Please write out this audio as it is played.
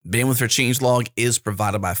Bandwidth for changelog is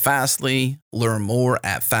provided by Fastly. Learn more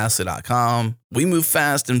at fastly.com. We move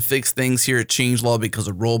fast and fix things here at changelog because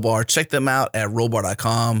of Rollbar. Check them out at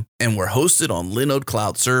rollbar.com. And we're hosted on Linode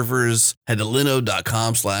cloud servers. Head to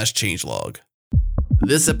linode.com/changelog.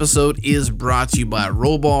 This episode is brought to you by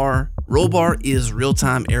Rollbar. Rollbar is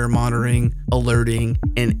real-time error monitoring, alerting,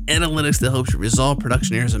 and analytics that helps you resolve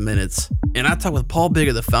production errors in minutes. And I talked with Paul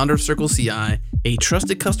Bigger, the founder of Circle CI, a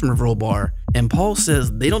trusted customer of Rollbar, and Paul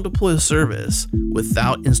says they don't deploy a service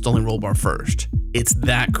without installing Rollbar first. It's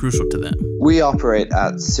that crucial to them. We operate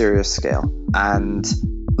at serious scale, and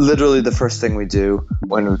literally the first thing we do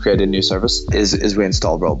when we create a new service is we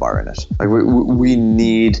install Rollbar in it. Like we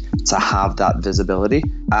need to have that visibility,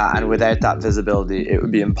 and without that visibility, it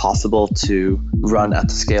would be impossible to run at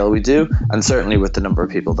the scale we do, and certainly with the number of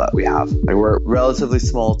people that we have. Like we're a relatively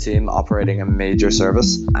small team operating a major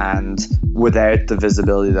service, and without the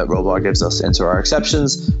visibility that Rollbar gives us into our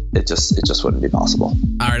exceptions, it just wouldn't be possible.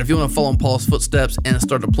 All right, if you want to follow in Paul's footsteps and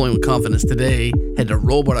start deploying with confidence today, head to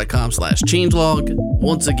rollbar.com/changelog.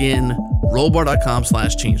 Once again,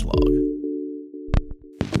 rollbar.com/changelog.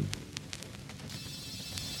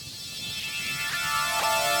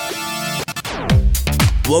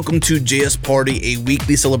 Welcome to JS Party, a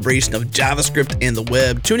weekly celebration of JavaScript and the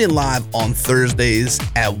web. Tune in live on Thursdays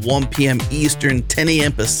at 1 p.m. Eastern, 10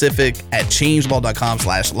 a.m. Pacific at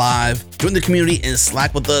changelog.com/live. Join the community and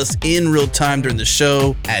Slack with us in real time during the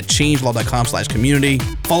show at changelog.com/community.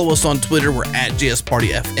 Follow us on Twitter. We're at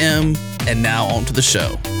JSPartyFM. And now on to the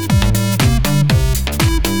show.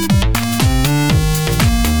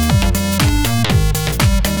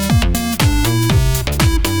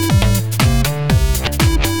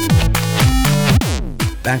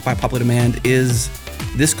 Back by popular demand is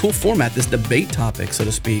this cool format, this debate topic, so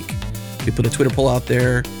to speak. We put a Twitter poll out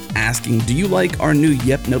there asking, do you like our new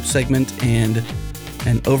YepNope segment? And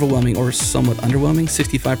an overwhelming or somewhat underwhelming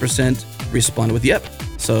 65% responded with yep.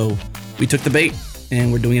 So we took the bait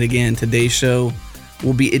and we're doing it again. Today's show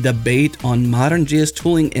will be a debate on modern JS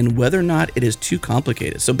tooling and whether or not it is too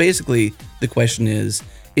complicated. So basically the question is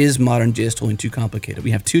modern JS tooling too complicated?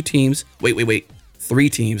 We have two teams. Three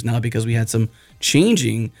teams now because we had some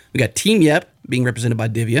changing. We got Team Yep being represented by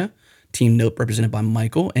Divya, Team Nope represented by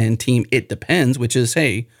Mikeal, and Team It Depends, which is,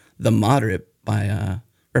 hey, the moderate by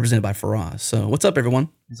represented by Feross. So what's up, everyone?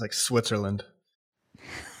 It's like Switzerland.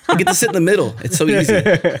 You get to sit in the middle. It's so easy.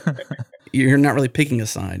 You're not really picking a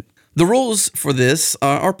side. The rules for this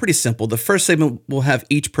are pretty simple. The first segment will have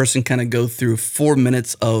each person kind of go through 4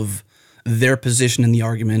 minutes of their position in the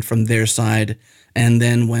argument from their side. And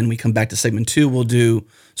then when we come back to segment 2, we'll do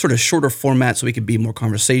sort of shorter format so we can be more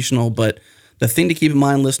conversational. But the thing to keep in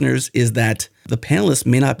mind, listeners, is that the panelists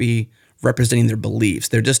may not be representing their beliefs.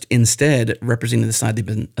 They're just instead representing the side they've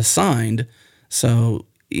been assigned. So,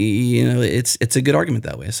 you know, it's a good argument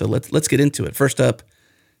that way. So let's get into it. First up,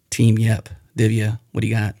 Team Yep. Divya, what do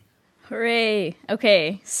you got? Hooray.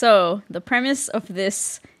 Okay, so the premise of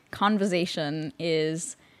this conversation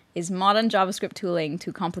is modern JavaScript tooling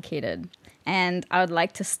too complicated? And I would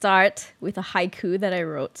like to start with a haiku that I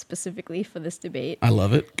wrote specifically for this debate. I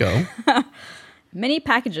love it. Go. Many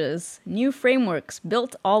packages, new frameworks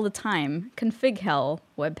built all the time, config hell,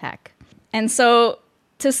 Webpack. And so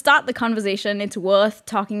to start the conversation, it's worth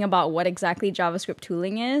talking about what exactly JavaScript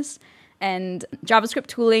tooling is. And JavaScript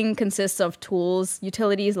tooling consists of tools,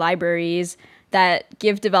 utilities, libraries that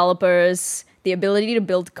give developers the ability to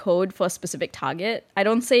build code for a specific target. I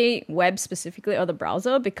don't say web specifically or the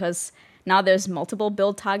browser because now there's multiple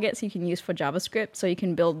build targets you can use for JavaScript. So you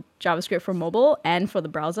can build JavaScript for mobile and for the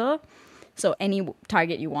browser. So any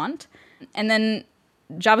target you want. And then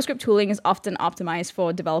JavaScript tooling is often optimized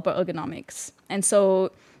for developer ergonomics. And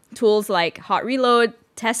so tools like hot reload,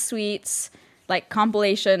 test suites, like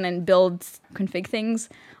compilation and build config things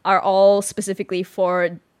are all specifically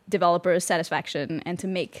for developers' satisfaction and to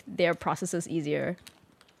make their processes easier.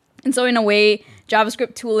 And so in a way,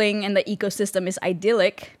 JavaScript tooling and the ecosystem is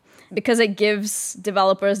idyllic because it gives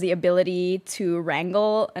developers the ability to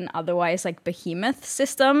wrangle an otherwise like behemoth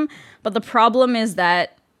system. But the problem is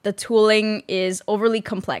that the tooling is overly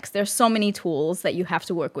complex. There's so many tools that you have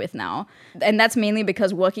to work with now. And that's mainly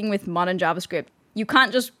because working with modern JavaScript, you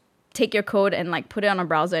can't just take your code and like put it on a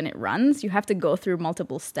browser and it runs. You have to go through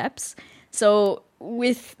multiple steps. So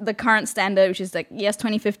with the current standard, which is like ES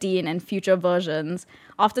 2015 and future versions,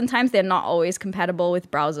 oftentimes they're not always compatible with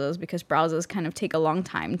browsers because browsers kind of take a long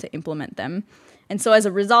time to implement them. And so as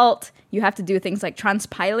a result, you have to do things like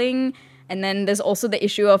transpiling And then there's also the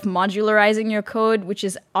issue of modularizing your code, which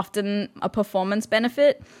is often a performance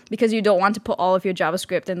benefit because you don't want to put all of your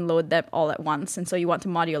JavaScript and load them all at once. And so you want to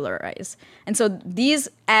modularize. And so these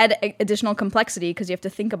add additional complexity because you have to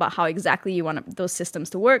think about how exactly you want those systems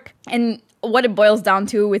to work. And what it boils down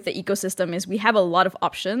to with the ecosystem is we have a lot of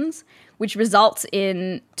options, which results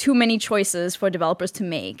in too many choices for developers to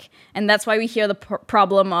make. And that's why we hear the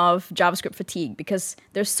problem of JavaScript fatigue, because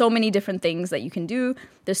there's so many different things that you can do.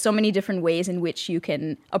 There's so many different ways in which you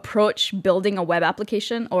can approach building a web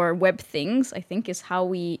application, or web things, I think is how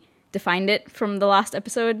we defined it from the last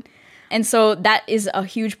episode. And so that is a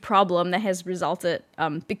huge problem that has resulted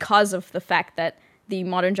because of the fact that the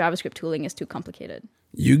modern JavaScript tooling is too complicated.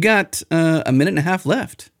 You got a minute and a half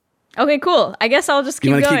left. Okay, cool. I guess I'll just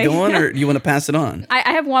keep going. You want to keep going, or do you want to pass it on?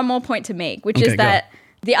 I have one more point to make, which is that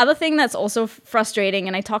the other thing that's also frustrating,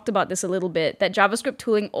 and I talked about this a little bit, that JavaScript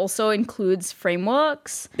tooling also includes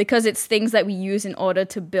frameworks because it's things that we use in order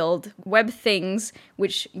to build web things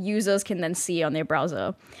which users can then see on their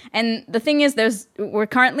browser. And the thing is, we're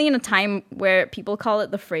currently in a time where people call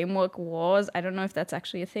it the framework wars. I don't know if that's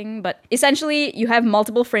actually a thing, but essentially you have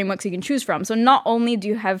multiple frameworks you can choose from. So not only do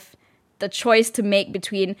you have the choice to make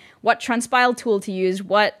between what transpile tool to use,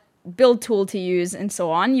 what build tool to use, and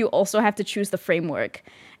so on, you also have to choose the framework.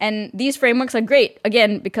 And these frameworks are great,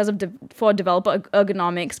 again, because of for developer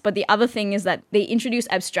ergonomics. But the other thing is that they introduce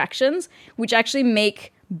abstractions, which actually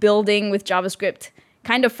make building with JavaScript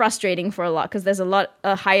kind of frustrating for a lot, because there's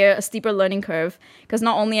a steeper learning curve, because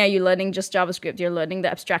not only are you learning just JavaScript, you're learning the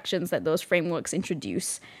abstractions that those frameworks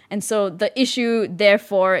introduce. And so the issue,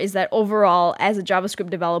 therefore, is that overall, as a JavaScript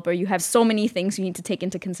developer, you have so many things you need to take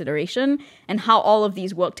into consideration and how all of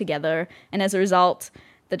these work together. And as a result,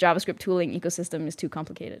 the JavaScript tooling ecosystem is too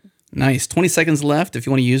complicated. Nice. 20 seconds left if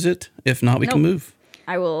you want to use it. If not, we can move.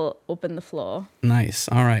 I will open the floor. Nice.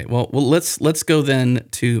 All right. Well, let's go then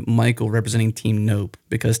to Mikeal representing Team Nope,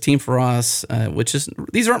 because Team Feross,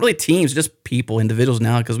 these aren't really teams, just people, individuals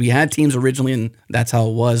now, because we had teams originally and that's how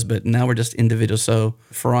it was, but now we're just individuals. So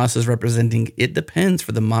Feross is representing It Depends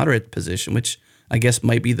for the moderate position, which I guess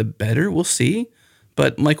might be the better. We'll see.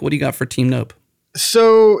 But Mike, what do you got for Team Nope?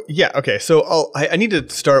 So, yeah, okay. So I need to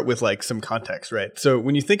start with like some context, right? So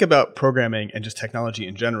when you think about programming and just technology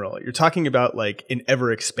in general, you're talking about like an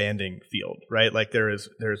ever expanding field, right? Like there's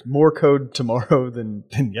more code tomorrow than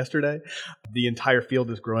yesterday. The entire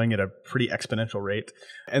field is growing at a pretty exponential rate,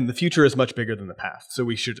 and the future is much bigger than the past. So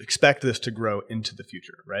we should expect this to grow into the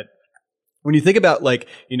future, right? When you think about like,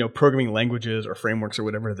 programming languages or frameworks or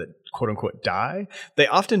whatever that quote unquote die, they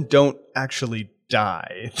often don't actually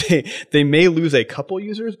die. They may lose a couple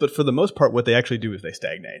users, but for the most part, what they actually do is they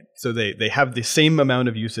stagnate. So they have the same amount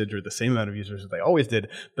of usage or the same amount of users as they always did,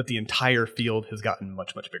 but the entire field has gotten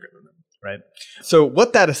much, much bigger than them, right? So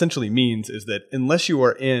what that essentially means is that unless you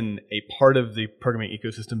are in a part of the programming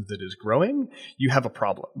ecosystem that is growing, you have a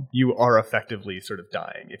problem. You are effectively sort of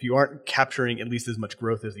dying. If you aren't capturing at least as much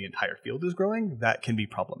growth as the entire field is growing, that can be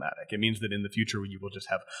problematic. It means that in the future, you will just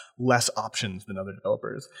have less options than other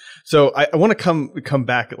developers. So I want to come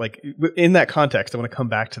back, like in that context, I want to come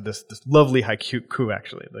back to this lovely haiku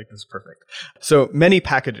actually. Like this is perfect. So many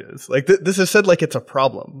packages, like this is said like it's a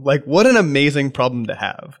problem. Like what an amazing problem to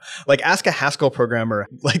have. Like ask a Haskell programmer,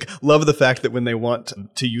 like love the fact that when they want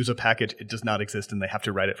to use a package, it does not exist and they have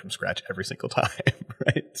to write it from scratch every single time,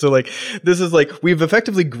 right? So like this is like we've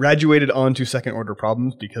effectively graduated onto second order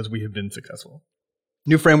problems because we have been successful.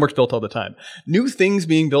 New frameworks built all the time. New things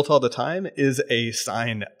being built all the time is a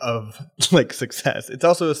sign of like success. It's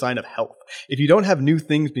also a sign of health. If you don't have new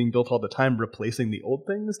things being built all the time replacing the old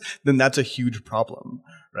things, then that's a huge problem,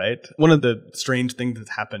 right? One of the strange things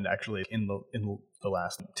that's happened actually in the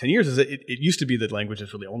last 10 years is that it used to be that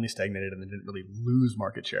languages really only stagnated and they didn't really lose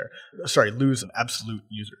market share. Lose absolute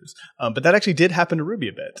users. But that actually did happen to Ruby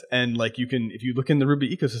a bit. And like if you look in the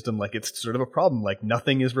Ruby ecosystem, like it's sort of a problem. Like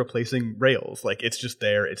nothing is replacing Rails. Like it's just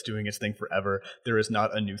there. It's doing its thing forever. There is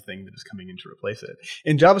not a new thing that is coming in to replace it.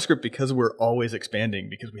 In JavaScript, because we're always expanding,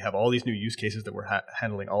 because we have all these new use cases that we're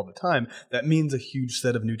handling all the time, that means a huge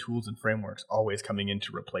set of new tools and frameworks always coming in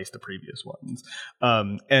to replace the previous ones.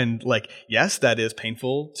 And like, yes, that is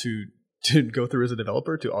painful to go through as a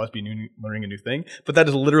developer, to always be learning a new thing, but that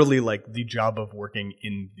is literally like the job of working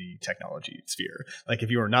in the technology sphere. Like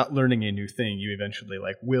if you are not learning a new thing, you eventually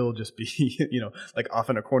like will just be like off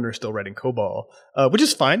in a corner still writing COBOL, which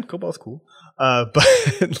is fine. COBOL's cool,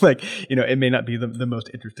 but like it may not be the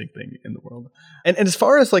most interesting thing in the world. And as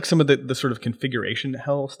far as like some of the sort of configuration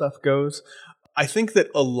hell stuff goes, I think that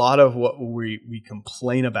a lot of what we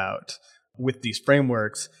complain about with these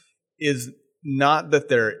frameworks is not that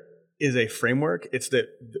they're is a framework. It's that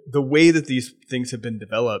the way that these things have been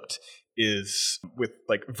developed is with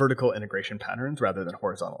like vertical integration patterns rather than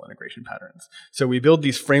horizontal integration patterns. So we build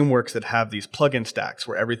these frameworks that have these plugin stacks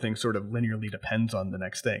where everything sort of linearly depends on the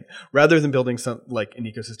next thing, rather than building some like an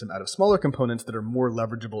ecosystem out of smaller components that are more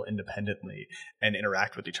leverageable independently and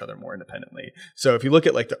interact with each other more independently. So if you look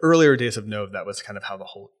at like the earlier days of Node, that was kind of how the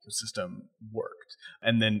whole system worked.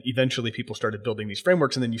 And then eventually people started building these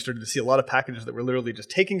frameworks, and then you started to see a lot of packages that were literally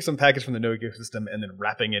just taking some package from the Node ecosystem and then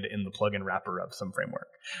wrapping it in the plugin wrapper of some framework.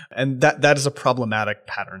 And that is a problematic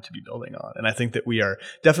pattern to be building on. And I think that we are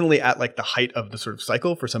definitely at like the height of the sort of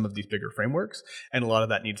cycle for some of these bigger frameworks. And a lot of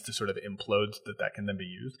that needs to sort of implode so that can then be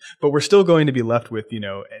used. But we're still going to be left with, you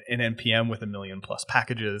know, an NPM with 1 million plus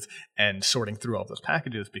packages and sorting through all those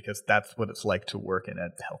packages, because that's what it's like to work in a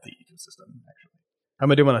healthy ecosystem, actually. How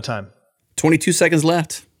am I doing on time? 22 seconds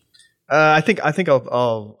left. I think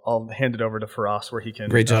I'll hand it over to Feross, where he can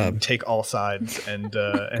Great job. Take all sides and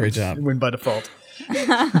Great job. Win by default.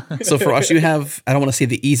 So Feross, you have, I don't want to say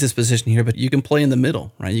the easiest position here, but you can play in the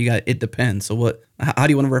middle, right? You got it depends. So how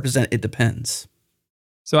do you want to represent it depends?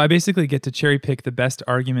 So I basically get to cherry pick the best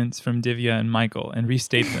arguments from Divya and Mikeal and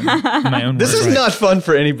restate them in my own words. This is not fun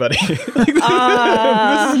for anybody.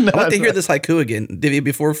 I want to hear this haiku again. Divya,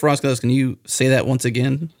 before Feross goes, can you say that once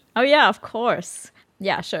again? Oh yeah, of course.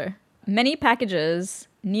 Yeah, sure. Many packages,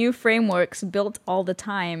 new frameworks built all the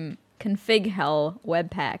time, config hell,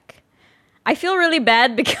 Webpack. I feel really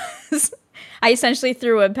bad because I essentially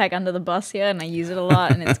threw Webpack under the bus here, and I use it a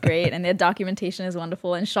lot, and it's great, and their documentation is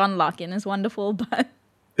wonderful, and Sean Lock-in is wonderful, but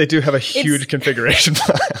they do have a huge configuration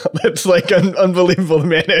file that's like unbelievable to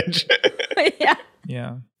manage.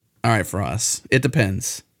 Yeah. All right, Feross, it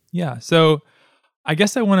depends. Yeah. So I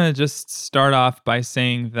guess I want to just start off by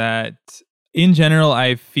saying that in general,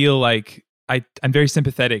 I feel like I'm very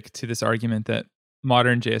sympathetic to this argument that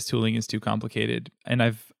modern JS tooling is too complicated, and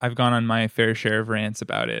I've gone on my fair share of rants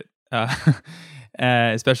about it,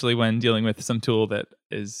 especially when dealing with some tool that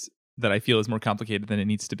I feel is more complicated than it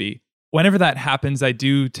needs to be. Whenever that happens, I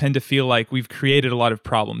do tend to feel like we've created a lot of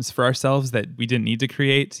problems for ourselves that we didn't need to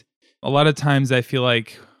create. A lot of times, I feel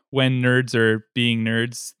like when nerds are being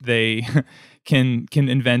nerds, they can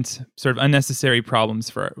invent sort of unnecessary problems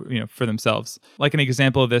for themselves. Like an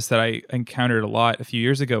example of this that I encountered a lot a few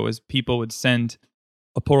years ago was people would send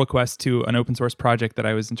a pull request to an open source project that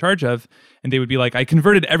I was in charge of, and they would be like, I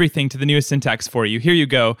converted everything to the newest syntax for you. Here you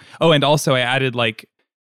go. Oh, and also I added like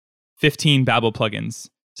 15 Babel plugins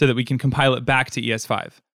so that we can compile it back to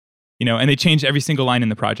ES5. And they changed every single line in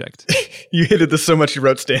the project. You hated this so much you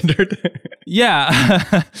wrote standard.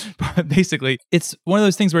 Yeah. Basically, it's one of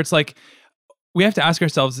those things where it's like, we have to ask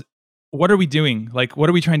ourselves, what are we doing? Like, what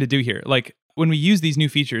are we trying to do here? Like, when we use these new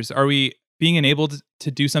features, are we being enabled to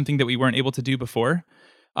do something that we weren't able to do before?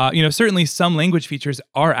 Certainly some language features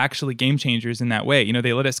are actually game changers in that way.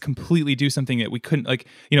 They let us completely do something that we couldn't, like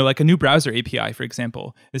a new browser API, for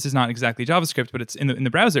example. This is not exactly JavaScript, but it's in the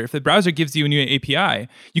browser. If the browser gives you a new API,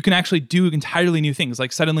 you can actually do entirely new things.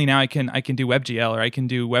 Like suddenly now I can do WebGL, or I can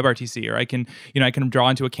do WebRTC, or I can draw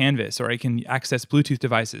into a canvas, or I can access Bluetooth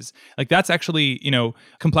devices. Like that's actually,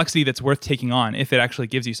 complexity that's worth taking on if it actually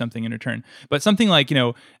gives you something in return. But something like,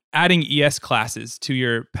 adding ES classes to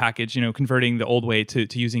your package, converting the old way to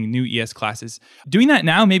using new ES classes. Doing that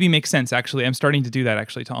now maybe makes sense, actually. I'm starting to do that,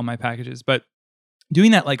 actually, to all my packages. But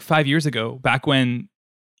doing that like 5 years ago, back when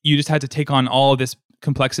you just had to take on all of this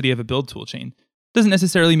complexity of a build tool chain, doesn't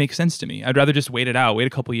necessarily make sense to me. I'd rather just wait a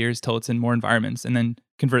couple years till it's in more environments and then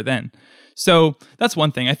convert then. So that's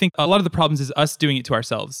one thing. I think a lot of the problems is us doing it to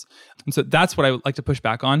ourselves. And so that's what I would like to push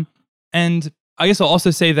back on. And I guess I'll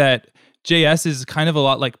also say that JS is kind of a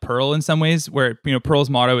lot like Perl in some ways, where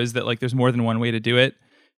Perl's motto is that like there's more than one way to do it,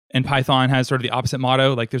 and Python has sort of the opposite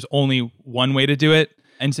motto, like there's only one way to do it.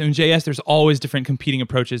 And so in JS, there's always different competing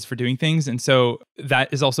approaches for doing things, and so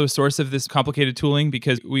that is also a source of this complicated tooling,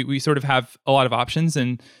 because we sort of have a lot of options,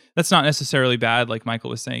 and that's not necessarily bad. Like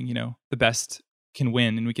Mikeal was saying, the best can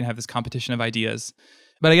win, and we can have this competition of ideas.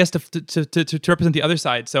 But I guess to represent the other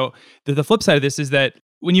side, so the flip side of this is that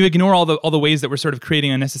when you ignore all the ways that we're sort of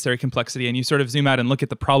creating unnecessary complexity, and you sort of zoom out and look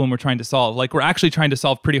at the problem we're trying to solve, like we're actually trying to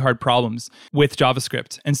solve pretty hard problems with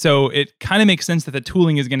JavaScript. And so it kind of makes sense that the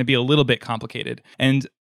tooling is going to be a little bit complicated. And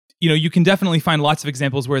you can definitely find lots of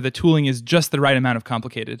examples where the tooling is just the right amount of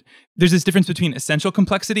complicated. There's this difference between essential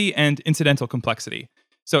complexity and incidental complexity.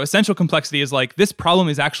 So essential complexity is like, this problem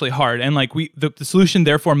is actually hard, and like the solution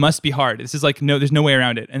therefore must be hard. This is like, there's no way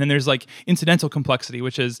around it. And then there's like incidental complexity,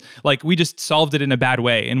 which is like, we just solved it in a bad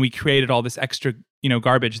way, and we created all this extra,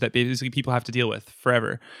 garbage that basically people have to deal with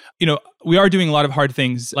forever. We are doing a lot of hard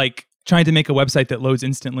things, like trying to make a website that loads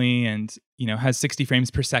instantly and, has 60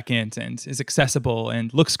 frames per second and is accessible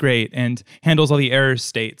and looks great and handles all the error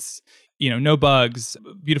states, no bugs,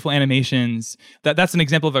 beautiful animations. That's an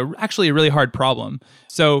example of actually a really hard problem.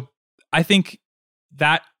 So I think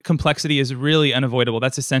that complexity is really unavoidable.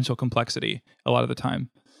 That's essential complexity a lot of the time.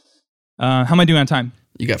 How am I doing on time?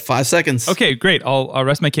 You got 5 seconds. Okay, great. I'll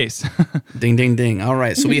rest my case. Ding, ding, ding. All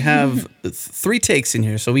right. So we have 3 takes in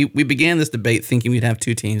here. So we began this debate thinking we'd have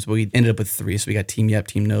 2 teams, but we ended up with 3. So we got Team Yep,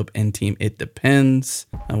 Team Nope, and Team It Depends.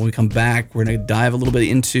 When we come back, we're going to dive a little bit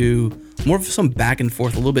into more of some back and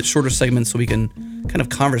forth, a little bit shorter segments so we can kind of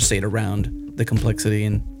conversate around the complexity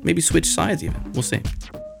and maybe switch sides even. We'll see.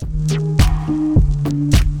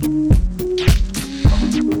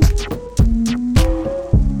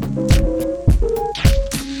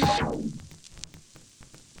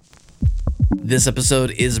 This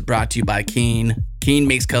episode is brought to you by Keen. Keen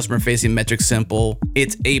makes customer-facing metrics simple.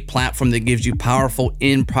 It's a platform that gives you powerful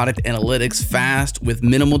in-product analytics fast with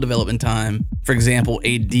minimal development time. For example,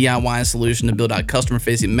 a DIY solution to build out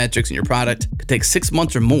customer-facing metrics in your product could take 6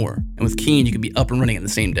 months or more. And with Keen, you can be up and running in the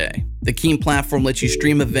same day. The Keen platform lets you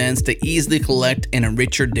stream events to easily collect and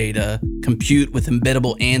enrich your data, compute with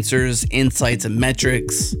embeddable answers, insights, and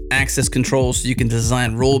metrics, access control so you can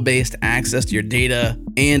design role-based access to your data,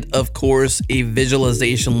 and of course, a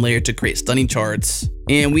visualization layer to create stunning charts.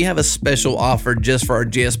 And we have a special offer just for our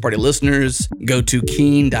JS Party listeners. Go to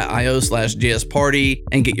keen.io/JSParty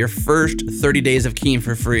and get your first 30 days of Keen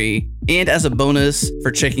for free. And as a bonus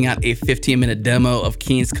for checking out a 15-minute demo of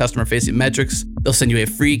Keen's customer-facing metrics, they'll send you a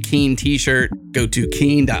free Keen t-shirt. Go to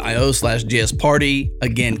keen.io/JSParty.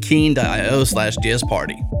 Again,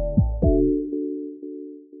 keen.io/JSParty.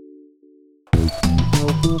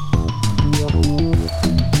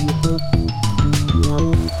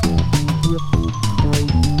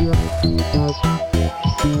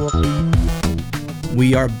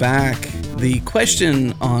 We are back. The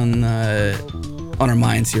question on our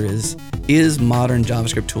minds here is modern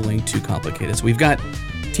JavaScript tooling too complicated? So we've got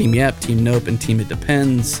Team Yep, Team Nope, and Team It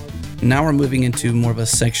Depends. Now we're moving into more of a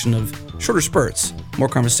section of shorter spurts, more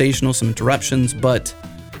conversational, some interruptions, but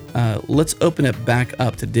let's open it back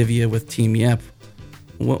up to Divya with Team Yep.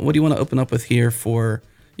 What do you want to open up with here for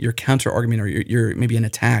your counter argument or your maybe an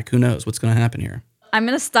attack? Who knows what's going to happen here? I'm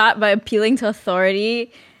going to start by appealing to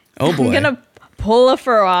authority. Oh boy. I'm going to pull a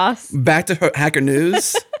Feross. Back to Hacker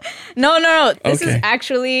News? No. This Okay. is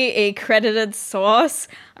actually a credited source,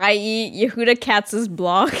 i.e. Yehuda Katz's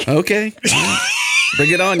blog. Okay. Bring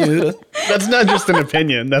it on, Yehuda. That's not just an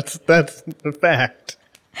opinion. That's a fact.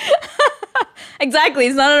 Exactly.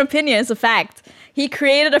 It's not an opinion. It's a fact. He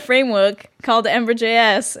created a framework called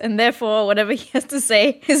Ember.js, and therefore whatever he has to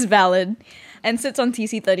say is valid and sits on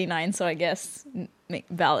TC39, so I guess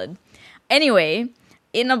valid. Anyway,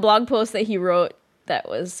 in a blog post that he wrote that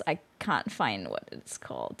was, I can't find what it's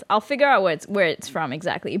called. I'll figure out where it's from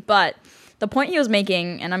exactly. But the point he was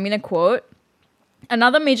making, and I'm going to quote,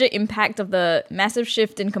 another major impact of the massive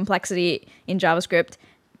shift in complexity in JavaScript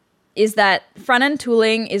is that front-end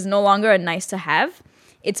tooling is no longer a nice to have.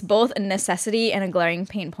 It's both a necessity and a glaring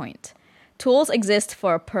pain point. Tools exist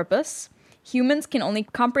for a purpose. Humans can only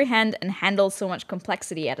comprehend and handle so much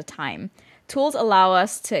complexity at a time. Tools allow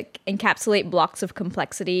us to encapsulate blocks of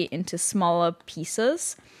complexity into smaller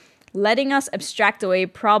pieces, letting us abstract away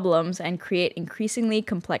problems and create increasingly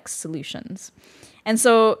complex solutions. And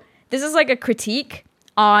so this is like a critique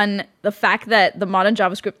on the fact that the modern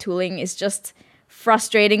JavaScript tooling is just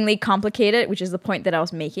frustratingly complicated, which is the point that I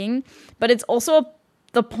was making. But it's also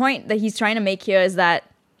the point that he's trying to make here is that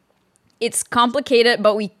it's complicated,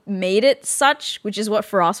 but we made it such, which is what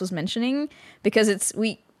Feross was mentioning, because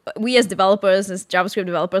we as developers, as JavaScript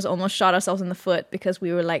developers, almost shot ourselves in the foot because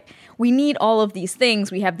we were like, we need all of these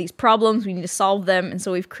things. We have these problems. We need to solve them. And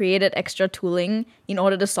so we've created extra tooling in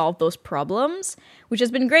order to solve those problems, which has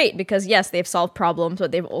been great because, yes, they've solved problems,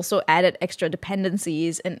 but they've also added extra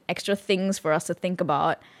dependencies and extra things for us to think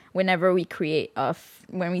about whenever we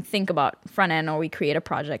when we think about front end or we create a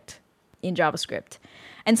project in JavaScript.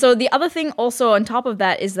 And so the other thing also on top of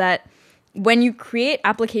that is that when you create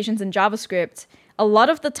applications in JavaScript, a lot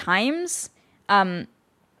of the times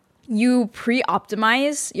you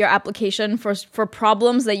pre-optimize your application for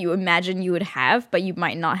problems that you imagine you would have, but you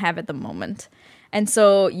might not have at the moment. And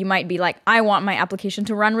so you might be like, I want my application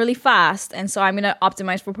to run really fast, and so I'm going to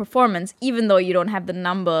optimize for performance, even though you don't have the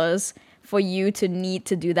numbers for you to need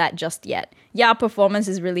to do that just yet. Yeah, performance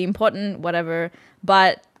is really important, whatever,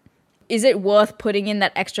 but is it worth putting in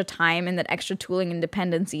that extra time and that extra tooling and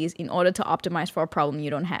dependencies in order to optimize for a problem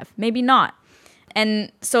you don't have? Maybe not.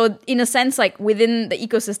 And so in a sense, like within the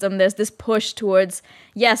ecosystem, there's this push towards,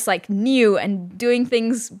 yes, like new and doing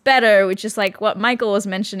things better, which is like what Mikeal was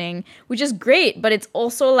mentioning, which is great. But it's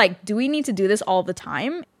also like, do we need to do this all the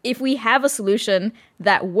time? If we have a solution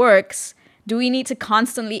that works, do we need to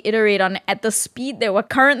constantly iterate on it at the speed that we're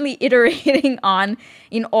currently iterating on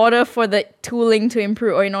in order for the tooling to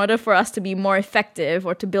improve or in order for us to be more effective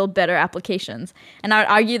or to build better applications? And I would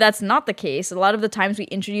argue that's not the case. A lot of the times we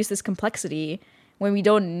introduce this complexity when we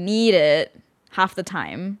don't need it half the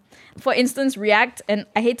time. For instance, React, and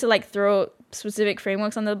I hate to like throw specific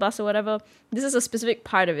frameworks on the bus or whatever, this is a specific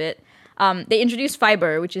part of it. They introduced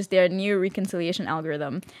Fiber, which is their new reconciliation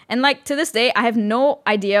algorithm. And like to this day, I have no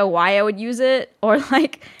idea why I would use it, or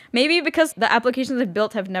like maybe because the applications I've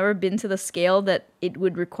built have never been to the scale that it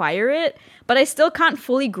would require it, but I still can't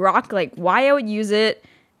fully grok like why I would use it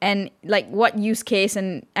and like what use case,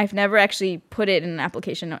 and I've never actually put it in an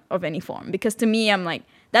application of any form, because to me, I'm like,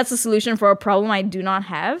 that's a solution for a problem I do not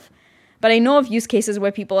have. But I know of use cases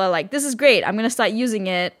where people are like, this is great, I'm going to start using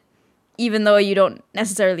it, even though you don't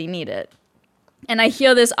necessarily need it. And I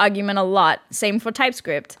hear this argument a lot. Same for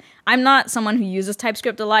TypeScript. I'm not someone who uses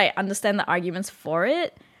TypeScript a lot. I understand the arguments for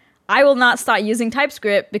it. I will not start using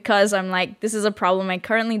TypeScript because I'm like, this is a problem I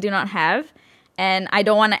currently do not have. And I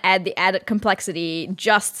don't want to add the added complexity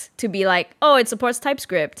just to be like, oh, it supports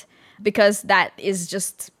TypeScript, because that is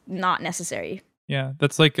just not necessary. Yeah,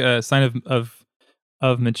 that's like a sign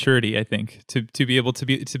of maturity, I think, to be able to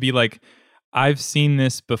be like, I've seen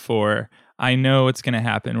this before. I know it's going to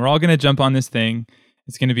happen. We're all going to jump on this thing.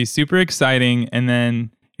 It's going to be super exciting. And then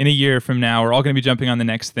in a year from now, we're all going to be jumping on the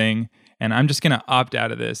next thing. And I'm just going to opt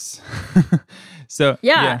out of this. So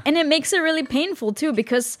yeah. And it makes it really painful too,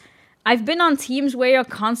 because I've been on teams where you're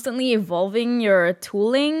constantly evolving your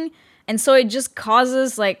tooling. And so it just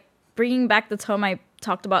causes, like, bringing back the term I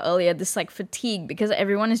talked about earlier, this like fatigue, because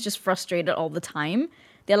everyone is just frustrated all the time.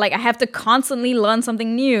 They're like, I have to constantly learn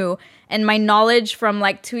something new, and my knowledge from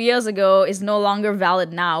like 2 years ago is no longer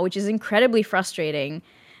valid now, which is incredibly frustrating.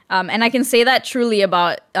 And I can say that truly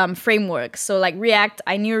about frameworks. So like React,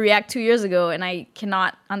 I knew React 2 years ago, and I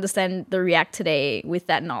cannot understand the React today with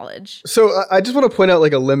that knowledge. So I just want to point out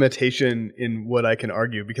like a limitation in what I can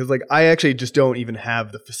argue, because like I actually just don't even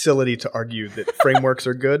have the facility to argue that frameworks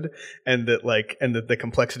are good and that the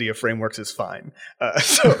complexity of frameworks is fine. I'm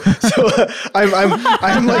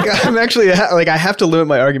actually like, I have to limit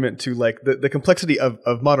my argument to like the complexity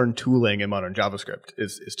of modern tooling and modern JavaScript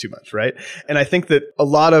is too much, right? And I think that a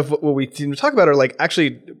lot of what we seem to talk about are like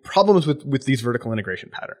actually problems with these vertical integration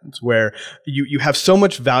patterns, where you have so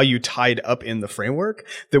much value tied up in the framework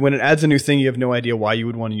that when it adds a new thing, you have no idea why you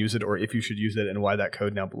would want to use it or if you should use it and why that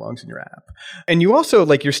code now belongs in your app. And you also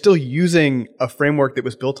like, you're still using a framework that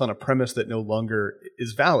was built on a premise that no longer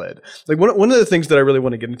is valid. Like one of the things that I really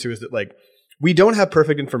want to get into is that like, we don't have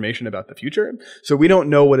perfect information about the future, so we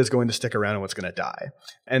don't know what is going to stick around and what's going to die.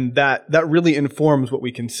 And that really informs what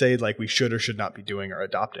we can say like we should or should not be doing or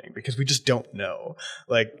adopting, because we just don't know.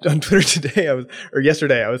 Like on Twitter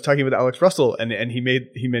yesterday, I was talking with Alex Russell, and he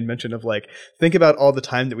made mention of like, think about all the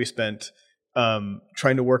time that we spent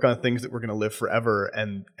trying to work on things that were going to live forever,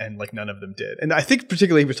 and like none of them did. And I think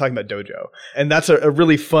particularly he was talking about Dojo, and that's a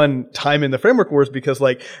really fun time in the framework wars, because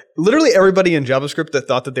like literally everybody in JavaScript that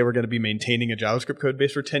thought that they were going to be maintaining a JavaScript code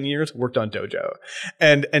base for 10 years worked on Dojo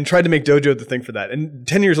and tried to make Dojo the thing for that. And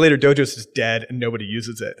 10 years later, Dojo's just dead and nobody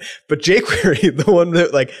uses it. But jQuery, the one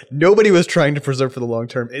that like nobody was trying to preserve for the long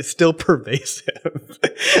term, is still pervasive.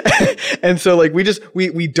 And so like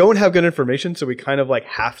we don't have good information, so we kind of like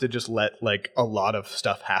have to just let like a lot of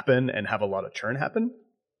stuff happen and have a lot of churn happen.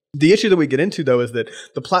 The issue that we get into, though, is that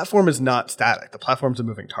the platform is not static. The platform's a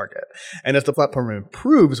moving target. And as the platform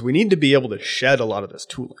improves, we need to be able to shed a lot of this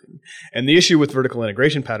tooling. And the issue with vertical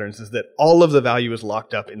integration patterns is that all of the value is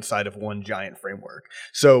locked up inside of one giant framework.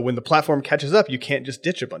 So when the platform catches up, you can't just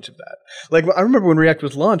ditch a bunch of that. Like, I remember when React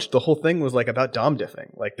was launched, the whole thing was like about DOM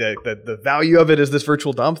diffing. Like the value of it is this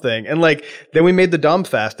virtual DOM thing. And like, then we made the DOM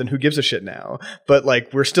fast, and who gives a shit now? But like,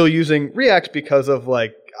 we're still using React because of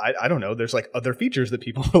like, I don't know, there's like other features that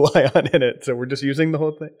people rely on in it. So we're just using the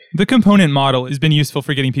whole thing. The component model has been useful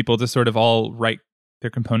for getting people to sort of all write their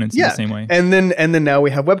components in the same way. And then now we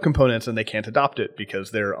have web components, and they can't adopt it because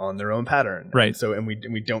they're on their own pattern. Right. And so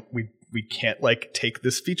we can't like take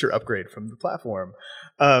this feature upgrade from the platform.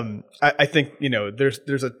 I think, you know,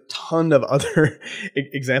 there's a ton of other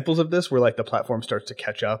examples of this where like the platform starts to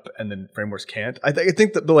catch up and then frameworks can't. I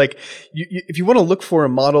think that like if you want to look for a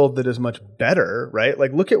model that is much better, right?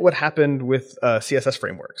 Like look at what happened with CSS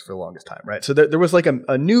frameworks for the longest time, right? So there was like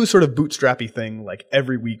a new sort of bootstrappy thing like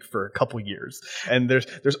every week for a couple years, and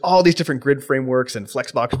there's all these different grid frameworks and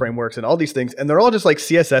Flexbox frameworks and all these things, and they're all just like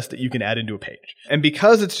CSS that you can add into a page. And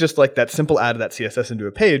because it's just like that simple add of that CSS into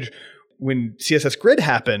a page, when CSS Grid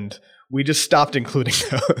happened, we just stopped including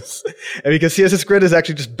those. And because CSS Grid is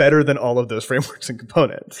actually just better than all of those frameworks and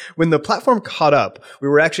components. When the platform caught up, we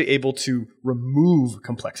were actually able to remove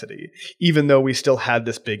complexity, even though we still had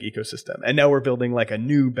this big ecosystem. And now we're building like a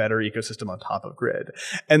new, better ecosystem on top of Grid.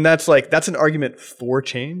 And that's an argument for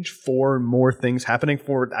change, for more things happening,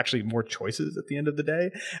 for actually more choices at the end of the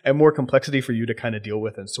day, and more complexity for you to kind of deal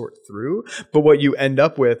with and sort through. But what you end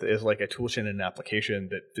up with is like a toolchain and an application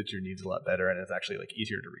that fits your needs a lot better, and it's actually like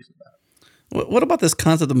easier to reason about. What about this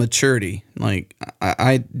concept of maturity? Like,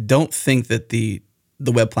 I don't think that the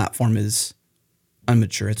web platform is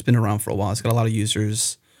immature. It's been around for a while. It's got a lot of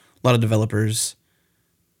users, a lot of developers.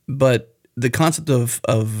 But the concept of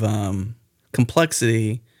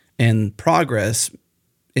complexity and progress,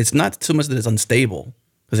 it's not so much that it's unstable,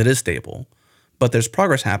 because it is stable, but there's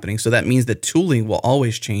progress happening. So that means that tooling will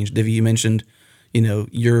always change. Divya, you mentioned,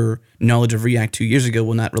 your knowledge of React 2 years ago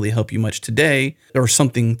will not really help you much today, or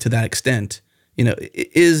something to that extent.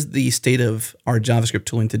 Is the state of our JavaScript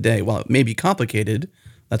tooling today, while it may be complicated,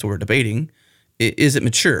 that's what we're debating, is it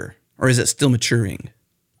mature, or is it still maturing?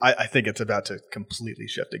 I think it's about to completely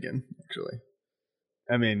shift again, actually.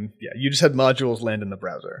 I mean, yeah, you just had modules land in the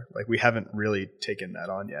browser. Like, we haven't really taken that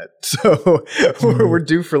on yet. So we're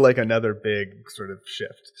due for like another big sort of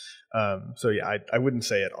shift. So yeah, I wouldn't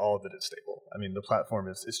say at all that it's stable. I mean, the platform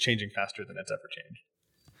is changing faster than it's ever changed.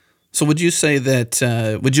 So would you say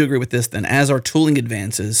that, would you agree with this then? As our tooling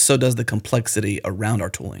advances, so does the complexity around our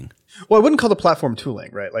tooling. Well, I wouldn't call the platform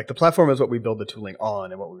tooling, right? Like, the platform is what we build the tooling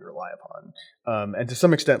on and what we rely upon. And to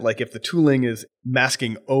some extent, like, if the tooling is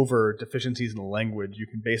masking over deficiencies in the language, you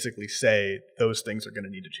can basically say those things are going to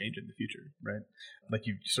need to change in the future, right? Like,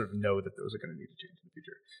 you sort of know that those are going to need to change in the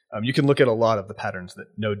future. You can look at a lot of the patterns that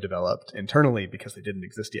Node developed internally because they didn't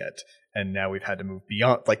exist yet. And now we've had to move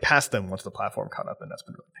beyond, like, past them once the platform caught up, and that's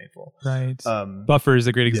been really painful. Right. Buffer is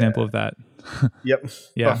a great example of that. Yep.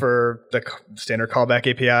 Yeah. Buffer, the standard callback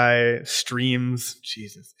API, streams,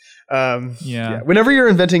 Jesus. Yeah. Whenever you're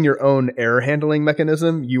inventing your own error handling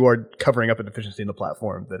mechanism, you are covering up a deficiency in the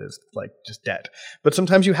platform that is like just dead. But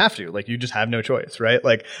sometimes you have to, like, you just have no choice, right?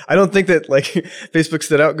 Like, I don't think that like Facebook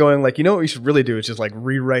stood out going like, what we should really do is just like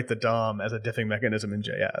rewrite the DOM as a diffing mechanism in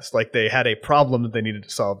JS. Like, they had a problem that they needed to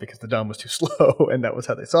solve because the DOM was too slow, and that was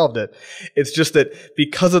how they solved it. It's just that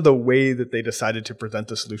because of the way that they decided to present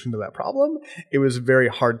the solution to that problem, it was very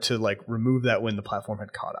hard to like remove that when the platform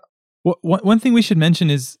had caught up. Well, one thing we should mention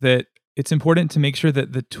is that it's important to make sure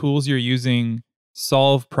that the tools you're using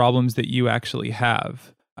solve problems that you actually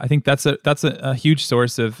have. I think that's a huge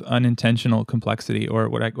source of unintentional complexity, or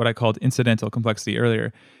what I called incidental complexity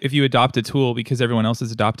earlier. If you adopt a tool because everyone else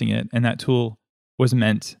is adopting it, and that tool was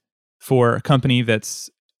meant for a company that's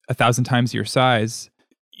 1,000 times your size,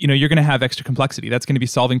 you're going to have extra complexity. That's going to be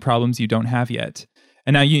solving problems you don't have yet.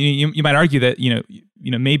 And now you might argue that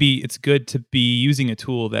maybe it's good to be using a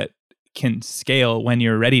tool that can scale when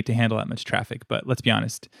you're ready to handle that much traffic. But let's be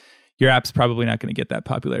honest, your app's probably not going to get that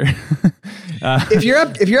popular. If your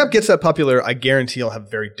app gets that popular, I guarantee you'll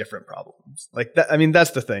have very different problems. Like that. I mean,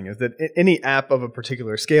 that's the thing, is that any app of a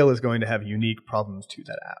particular scale is going to have unique problems to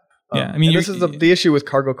that app. Yeah, I mean, this is the issue with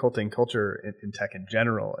cargo culting culture in tech in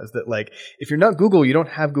general, is that like, if you're not Google, you don't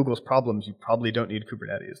have Google's problems. You probably don't need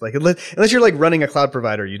Kubernetes. Like, unless you're like running a cloud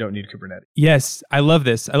provider, you don't need Kubernetes. Yes, I love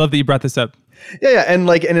this. I love that you brought this up. Yeah, and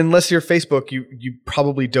unless you're Facebook, you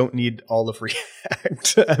probably don't need all of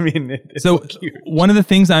React. I mean, it's so huge. One of the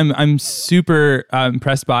things I'm super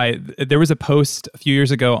impressed by, there was a post a few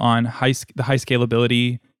years ago on the high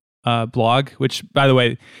scalability blog, which, by the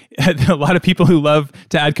way, a lot of people who love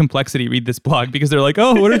to add complexity read this blog because they're like,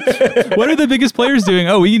 oh, what are the biggest players doing?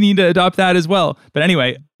 Oh, we need to adopt that as well. But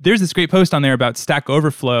anyway, there's this great post on there about Stack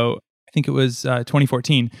Overflow. I think it was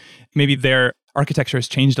 2014. Maybe their architecture has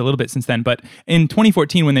changed a little bit since then. But in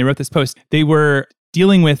 2014, when they wrote this post, they were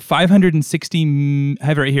dealing with 560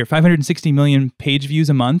 million page views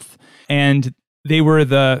a month. And they were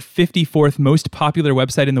the 54th most popular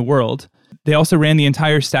website in the world. They also ran the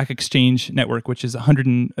entire Stack Exchange network, which is at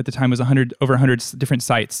the time was over 100 different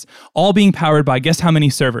sites, all being powered by, guess how many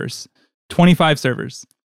servers? 25 servers.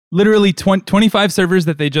 Literally 25 servers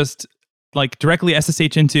that they just like directly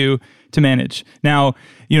SSH into to manage. Now,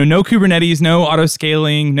 no Kubernetes, no auto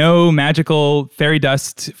scaling, no magical fairy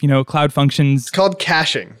dust, cloud functions. It's called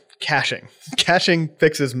caching. Caching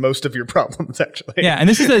fixes most of your problems, actually. Yeah, and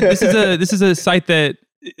this is a site that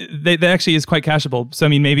that actually is quite cacheable. So I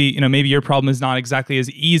mean, maybe your problem is not exactly as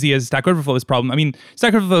easy as Stack Overflow's problem. I mean,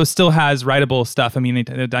 Stack Overflow still has writable stuff. I mean,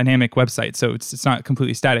 a dynamic website, so it's not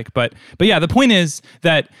completely static. But yeah, the point is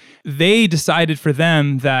that they decided for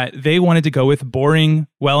them that they wanted to go with boring,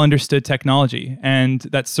 well understood technology, and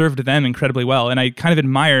that served them incredibly well. And I kind of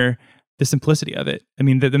admire the simplicity of it. I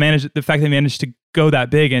mean, the fact they managed to go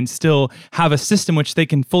that big and still have a system which they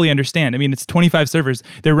can fully understand. I mean, it's 25 servers.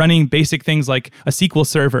 They're running basic things like a SQL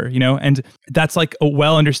server, and that's like a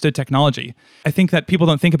well understood technology. I think that people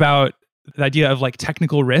don't think about the idea of like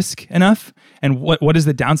technical risk enough, and what is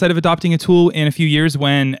the downside of adopting a tool in a few years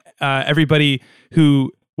when everybody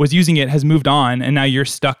who was using it has moved on, and now you're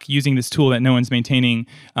stuck using this tool that no one's maintaining,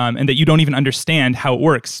 and that you don't even understand how it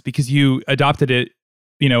works because you adopted it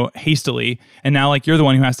hastily, and now like you're the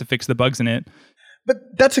one who has to fix the bugs in it. But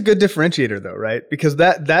that's a good differentiator though, right? Because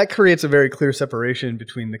that creates a very clear separation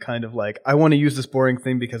between the kind of like, I want to use this boring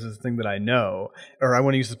thing because it's a thing that I know, or I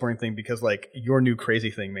want to use this boring thing because like your new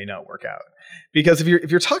crazy thing may not work out. Because if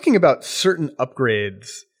you're talking about certain upgrades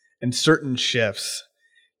and certain shifts,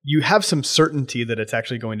 you have some certainty that it's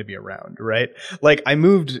actually going to be around, right? Like I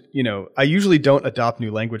moved, I usually don't adopt new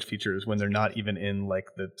language features when they're not even in like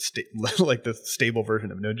the stable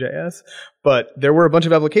version of Node.js. But there were a bunch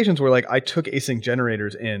of applications where like I took async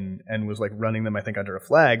generators in and was like running them, I think, under a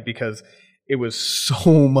flag because it was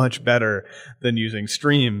so much better than using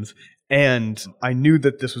streams. And I knew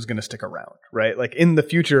that this was going to stick around, right? Like in the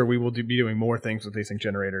future, we will be doing more things with async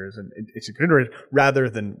generators and async generators rather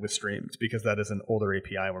than with streams, because that is an older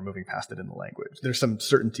API and we're moving past it in the language. There's some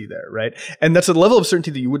certainty there, right? And that's a level of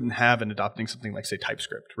certainty that you wouldn't have in adopting something like, say,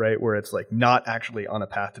 TypeScript, right? Where it's like not actually on a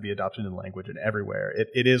path to be adopted in the language and everywhere.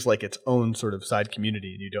 It is like its own sort of side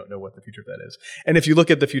community, and you don't know what the future of that is. And if you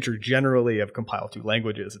look at the future generally of compile to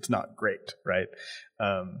languages, it's not great, right?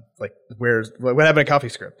 Like what happened to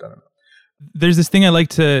CoffeeScript? I don't know. There's this thing I like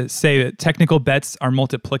to say that technical bets are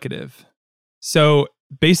multiplicative. So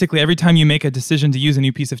basically, every time you make a decision to use a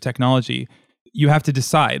new piece of technology, you have to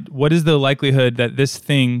decide what is the likelihood that this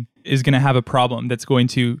thing is going to have a problem that's going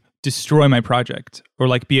to destroy my project or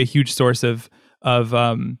like be a huge source of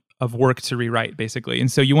work to rewrite, basically.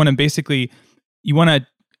 And so you want to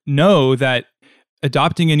know that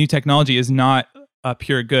adopting a new technology is not a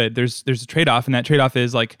pure good. There's a trade-off, and that trade-off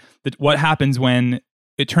is like what happens when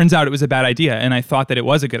it turns out it was a bad idea, and I thought that it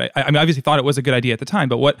was a good idea. I mean, obviously thought it was a good idea at the time,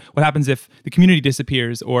 but what happens if the community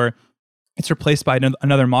disappears or it's replaced by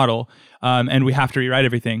another model, and we have to rewrite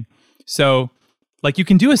everything? So like you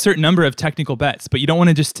can do a certain number of technical bets, but you don't want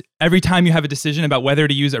to just, every time you have a decision about whether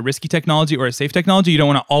to use a risky technology or a safe technology, you don't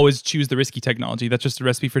want to always choose the risky technology. That's just a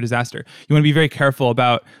recipe for disaster. You want to be very careful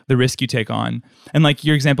about the risk you take on. And like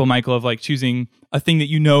your example, Mikeal, of like choosing a thing that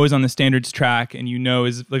you know is on the standards track and you know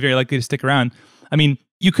is very likely to stick around. I mean,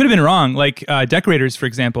 you could have been wrong. Like decorators, for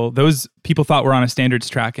example, those people thought were on a standards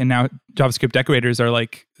track, and now JavaScript decorators are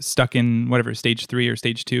like stuck in whatever stage 3 or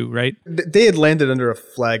stage 2, right? They had landed under a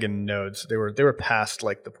flag in nodes. They were past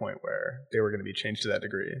like the point where they were going to be changed to that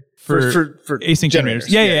degree for async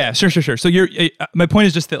generators. Yeah. Sure. So my point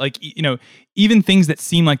is just that like even things that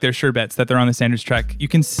seem like they're sure bets that they're on the standards track, you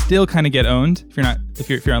can still kind of get owned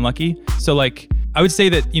if you're unlucky. So like I would say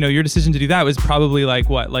that your decision to do that was probably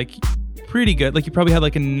pretty good. Like you probably had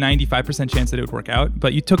like a 95% chance that it would work out,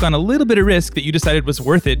 but you took on a little bit of risk that you decided was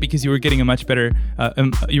worth it because you were getting a much better,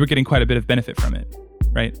 you were getting quite a bit of benefit from it,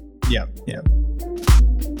 right? Yeah.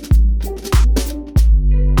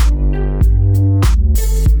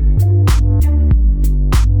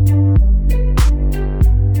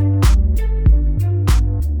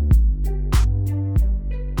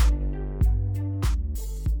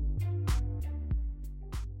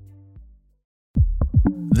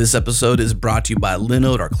 This episode is brought to you by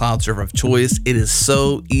Linode, our cloud server of choice. It is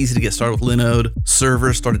so easy to get started with Linode.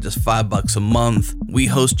 Servers start at just $5 a month. We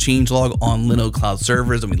host changelog on Linode cloud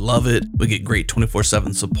servers and we love it. We get great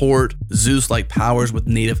 24/7 support, Zeus-like powers with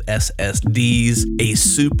native SSDs, a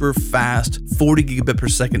super fast 40 gigabit per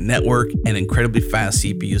second network, and incredibly fast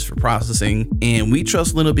CPUs for processing. And we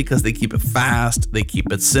trust Linode because they keep it fast, they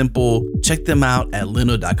keep it simple. Check them out at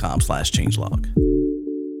linode.com/changelog.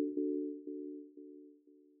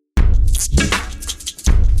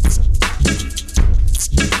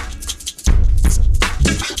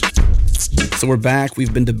 So we're back.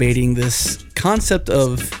 We've been debating this concept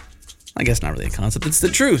of, I guess not really a concept, it's the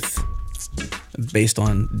truth. Based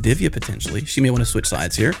on Divya potentially. She may want to switch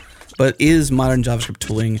sides here. But is modern JavaScript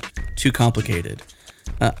tooling too complicated?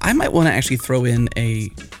 I might want to actually throw in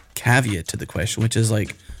a caveat to the question, which is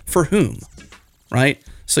like, for whom, right?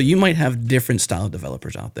 So you might have different style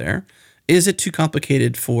developers out there. Is it too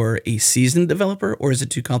complicated for a seasoned developer, or is it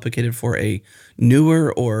too complicated for a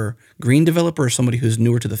newer or green developer, or somebody who's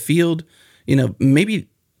newer to the field? Maybe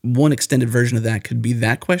one extended version of that could be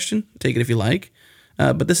that question. Take it if you like.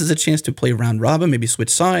 But this is a chance to play round robin, maybe switch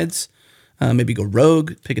sides, maybe go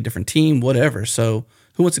rogue, pick a different team, whatever. So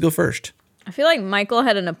who wants to go first? I feel like Mikeal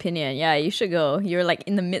had an opinion. Yeah, you should go. You're like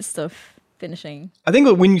in the midst of finishing. I think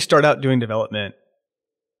that when you start out doing development,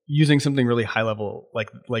 using something really high level, like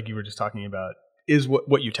you were just talking about, is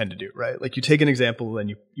what you tend to do, right? Like you take an example and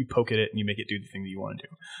you poke at it and you make it do the thing that you want to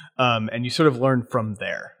do. And you sort of learn from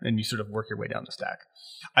there and you sort of work your way down the stack.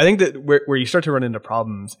 I think that where you start to run into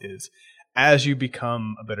problems is as you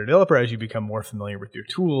become a better developer, as you become more familiar with your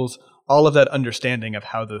tools, all of that understanding of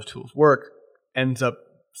how those tools work ends up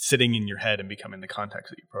sitting in your head and becoming the context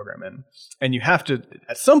that you program in. And you have to,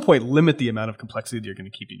 at some point, limit the amount of complexity that you're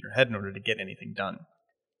going to keep in your head in order to get anything done.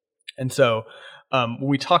 And so when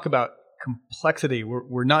we talk about complexity,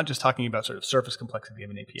 we're not just talking about sort of surface complexity of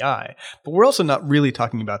an API, but we're also not really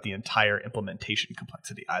talking about the entire implementation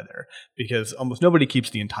complexity either, because almost nobody keeps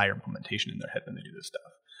the entire implementation in their head when they do this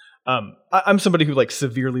stuff. I'm somebody who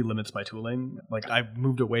severely limits my tooling. I've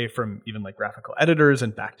moved away from even graphical editors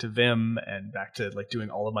and back to Vim and back to doing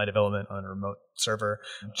all of my development on a remote server,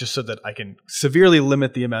 just so that I can severely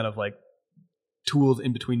limit the amount of tools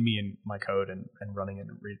in between me and my code and running it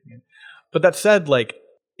and reading it. But that said,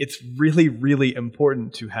 it's really, really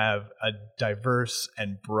important to have a diverse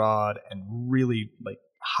and broad and really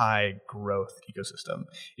high growth ecosystem.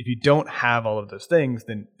 If you don't have all of those things,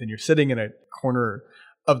 then you're sitting in a corner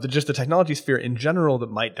of the technology sphere in general that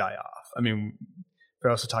might die off. I mean, we're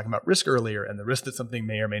also talking about risk earlier and the risk that something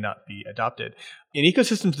may or may not be adopted. In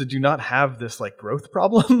ecosystems that do not have this growth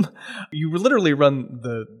problem, you literally run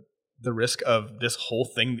the risk of this whole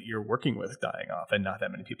thing that you're working with dying off and not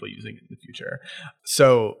that many people using it in the future.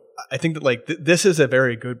 So I think that this is a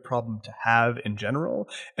very good problem to have in general,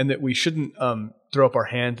 and that we shouldn't throw up our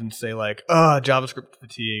hands and say JavaScript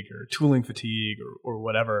fatigue or tooling fatigue or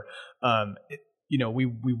whatever.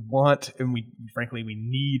 We want, and we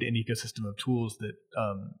need an ecosystem of tools that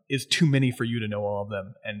is too many for you to know all of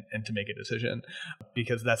them and to make a decision,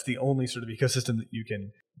 because that's the only sort of ecosystem that you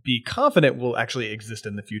can be confident will actually exist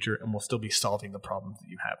in the future and will still be solving the problems that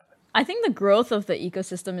you have. I think the growth of the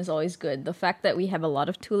ecosystem is always good. The fact that we have a lot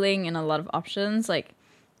of tooling and a lot of options,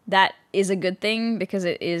 that is a good thing, because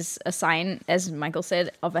it is a sign, as Mikeal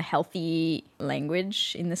said, of a healthy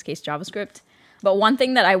language, in this case JavaScript. But one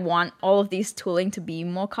thing that I want all of these tooling to be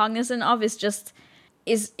more cognizant of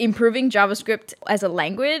is improving JavaScript as a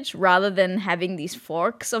language rather than having these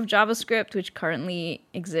forks of JavaScript which currently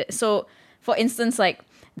exist. So for instance,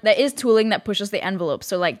 there is tooling that pushes the envelope.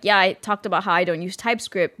 So I talked about how I don't use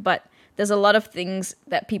TypeScript, but there's a lot of things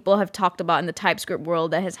that people have talked about in the TypeScript world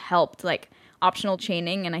that has helped, optional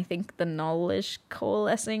chaining, and I think the knowledge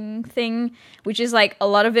coalescing thing, which is a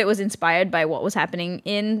lot of it was inspired by what was happening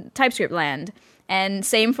in TypeScript land. And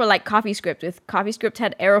same for CoffeeScript. With CoffeeScript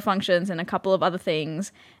had arrow functions and a couple of other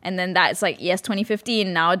things. And then that's ES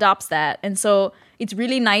 2015 now adopts that. And so it's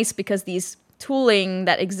really nice because these tooling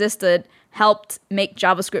that existed helped make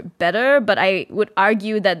JavaScript better. But I would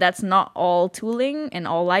argue that that's not all tooling and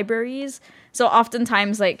all libraries. So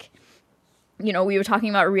oftentimes, we were talking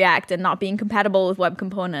about React and not being compatible with web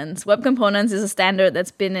components. Web components is a standard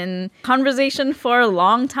that's been in conversation for a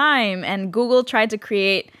long time. And Google tried to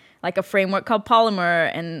create a framework called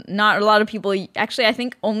Polymer, and not a lot of people, actually I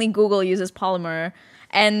think only Google uses Polymer,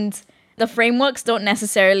 and the frameworks don't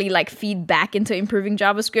necessarily feed back into improving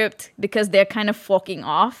JavaScript because they're kind of forking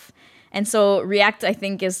off. And so React, I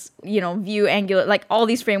think, is, Vue, Angular, all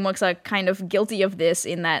these frameworks are kind of guilty of this,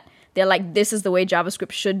 in that they're this is the way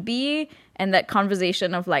JavaScript should be, and that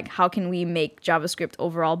conversation of how can we make JavaScript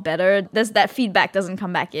overall better, that feedback doesn't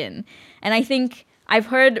come back in. And I think I've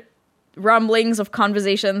heard rumblings of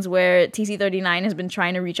conversations where TC39 has been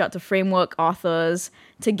trying to reach out to framework authors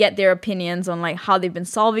to get their opinions on how they've been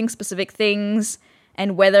solving specific things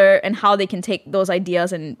and whether and how they can take those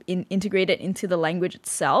ideas and integrate it into the language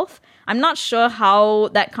itself. I'm not sure how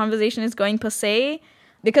that conversation is going per se,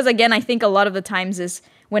 because again, I think a lot of the times is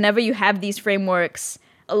whenever you have these frameworks,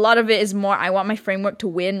 a lot of it is more I want my framework to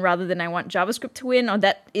win rather than I want JavaScript to win, or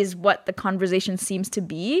that is what the conversation seems to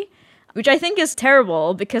be, which I think is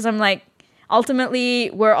terrible, because I'm ultimately,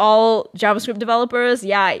 we're all JavaScript developers.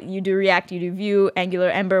 Yeah, you do React, you do Vue, Angular,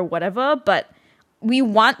 Ember, whatever, but we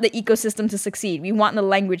want the ecosystem to succeed. We want the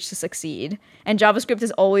language to succeed. And JavaScript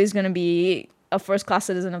is always going to be a first-class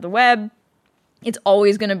citizen of the web. It's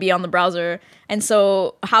always going to be on the browser. And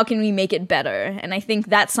so how can we make it better? And I think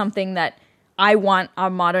that's something that I want our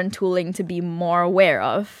modern tooling to be more aware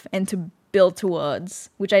of and to built towards,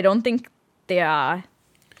 which I don't think they are.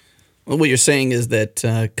 Well, what you're saying is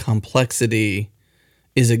that complexity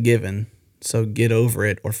is a given, so get over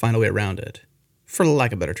it or find a way around it, for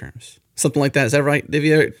lack of better terms. Something like that. Is that right,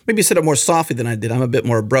 Divya? Maybe you said it more softly than I did. I'm a bit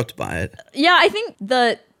more abrupt by it. Yeah, I think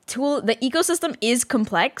the ecosystem is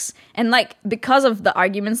complex, and like because of the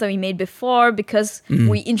arguments that we made before, because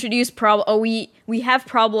we introduce we have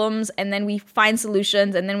problems, and then we find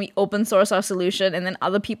solutions, and then we open source our solution, and then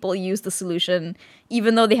other people use the solution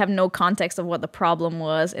even though they have no context of what the problem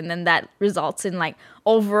was, and then that results in like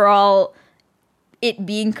overall it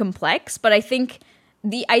being complex. But I think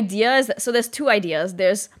the idea is that, so there's two ideas.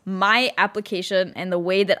 There's my application and the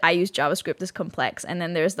way that I use JavaScript is complex. And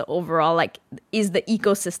then there's the overall, like, is the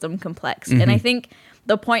ecosystem complex? And I think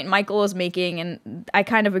the point Mikeal was making, and I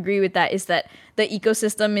kind of agree with that, is that the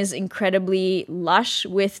ecosystem is incredibly lush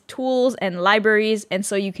with tools and libraries. And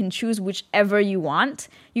so you can choose whichever you want.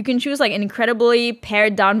 You can choose like an incredibly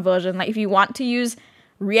pared down version. Like if you want to use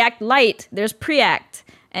React Lite, there's Preact.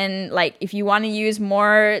 And like if you want to use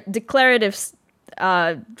more declarative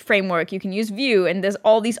framework, you can use Vue, and there's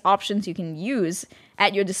all these options you can use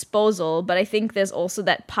at your disposal. But I think there's also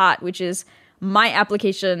that part which is my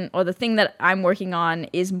application, or the thing that I'm working on,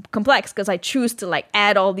 is complex because I choose to like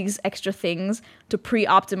add all these extra things to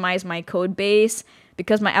pre-optimize my code base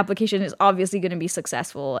because my application is obviously going to be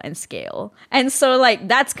successful and scale. And so like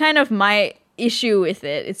that's kind of my issue with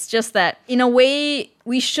it. It's just that in a way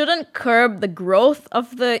we shouldn't curb the growth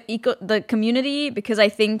of the community, because I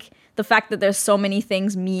think the fact that there's so many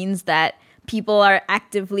things means that people are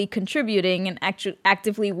actively contributing and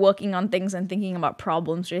actively working on things and thinking about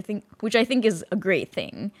problems, which I think is a great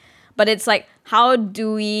thing. But it's like, how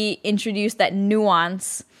do we introduce that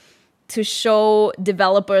nuance to show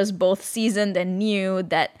developers, both seasoned and new,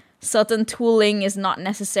 that certain tooling is not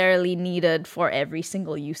necessarily needed for every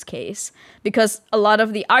single use case? Because a lot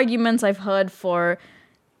of the arguments I've heard for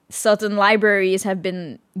certain libraries have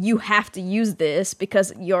been, you have to use this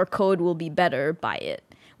because your code will be better by it,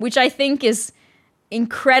 which I think is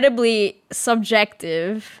incredibly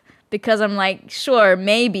subjective, because I'm like, sure,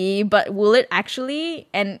 maybe, but will it actually?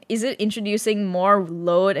 And is it introducing more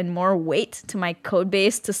load and more weight to my code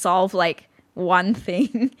base to solve like one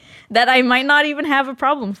thing that I might not even have a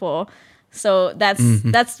problem for? So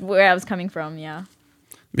that's where I was coming from, yeah.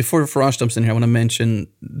 Before Feross jumps in here, I want to mention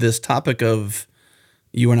this topic of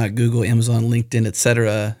you are not Google, Amazon, LinkedIn,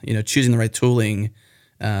 etc. Choosing the right tooling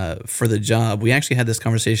for the job. We actually had this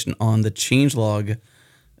conversation on the changelog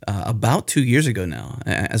about 2 years ago now.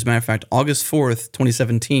 As a matter of fact, August 4th,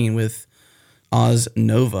 2017, with Oz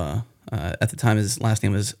Nova. At the time, his last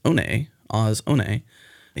name was One, Oz One.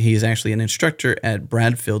 He's actually an instructor at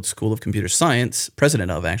Bradfield School of Computer Science,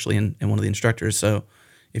 president of actually, and one of the instructors. So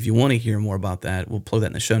if you want to hear more about that, we'll plug that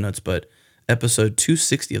in the show notes. But episode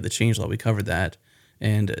 260 of the changelog, we covered that.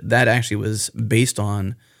 And that actually was based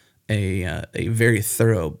on a very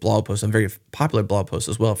thorough blog post, a very popular blog post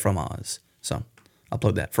as well from Oz. So I'll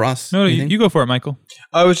plug that. Feross? No, you go for it, Mikeal.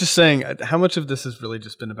 I was just saying, how much of this has really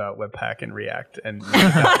just been about Webpack and React and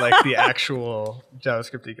not like the actual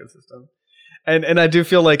JavaScript ecosystem? And I do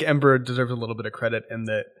feel like Ember deserves a little bit of credit in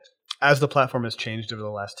that as the platform has changed over the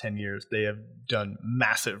last 10 years, they have done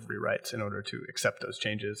massive rewrites in order to accept those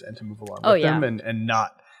changes and to move along with them and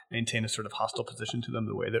not maintain a sort of hostile position to them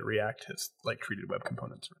the way that React has like treated web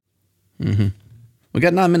components. Mm-hmm. We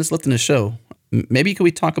got 9 minutes left in the show. Maybe could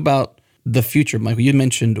we talk about the future, Mikeal? You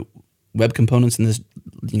mentioned web components and this,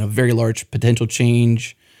 very large potential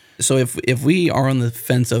change. So if we are on the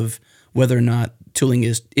fence of whether or not tooling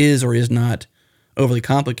is or is not overly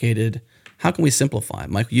complicated, how can we simplify?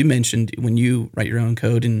 Mikeal, you mentioned when you write your own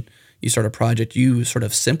code and you start a project, you sort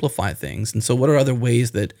of simplify things. And so what are other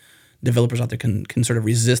ways that developers out there can sort of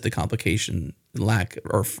resist the complication, lack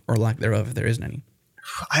thereof, if there isn't any?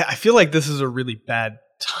 I feel like this is a really bad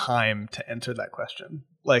time to answer that question.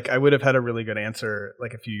 Like I would have had a really good answer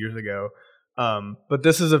like a few years ago, but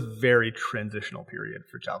this is a very transitional period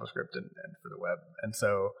for JavaScript and for the web. And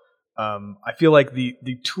so I feel like the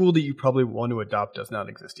tool that you probably want to adopt does not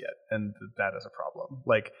exist yet, and that is a problem.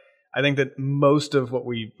 Like I think that most of what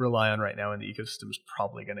we rely on right now in the ecosystem is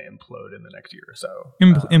probably going to implode in the next year or so.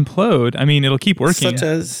 Implode? I mean, it'll keep working. Such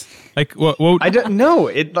as? Like, what? I don't know.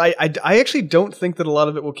 I actually don't think that a lot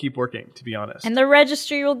of it will keep working, to be honest. And the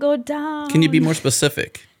registry will go down. Can you be more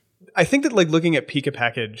specific? I think that like looking at Pika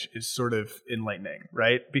package is sort of enlightening,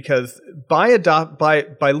 right? Because by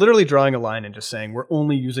literally drawing a line and just saying we're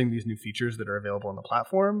only using these new features that are available on the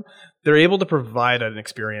platform, they're able to provide an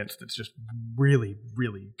experience that's just really,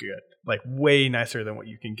 really good, like way nicer than what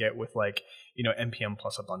you can get with like npm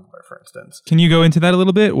plus a bundler, for instance. Can you go into that a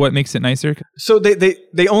little bit? What makes it nicer? So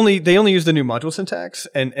they only use the new module syntax,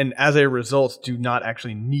 and as a result do not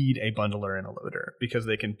actually need a bundler and a loader because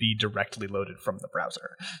they can be directly loaded from the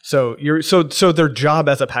browser. So so their job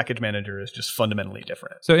as a package manager is just fundamentally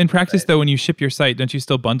different. So in practice, though, when you ship your site, don't you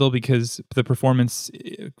still bundle because the performance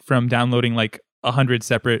from downloading like 100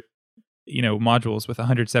 separate modules with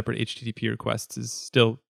 100 separate HTTP requests is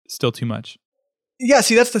still too much? Yeah,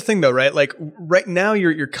 see, that's the thing, though, right? Like right now,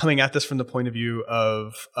 you're coming at this from the point of view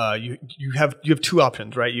of you have two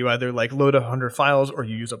options, right? You either like load 100 files or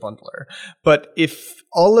you use a bundler. But if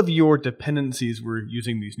all of your dependencies were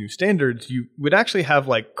using these new standards, you would actually have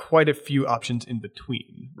like quite a few options in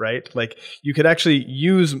between, right? Like you could actually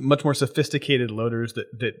use much more sophisticated loaders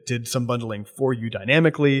that did some bundling for you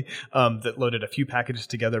dynamically, that loaded a few packages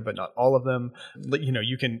together, but not all of them.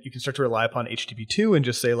 You can start to rely upon HTTP2 and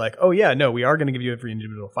just say like, oh yeah, no, we are going to give you every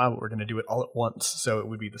individual file, but we're going to do it all at once. So it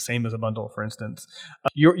would be the same as a bundle, for instance.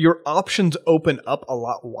 Your options open up a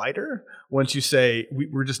lot wider once you say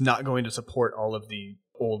we're just not going to support all of the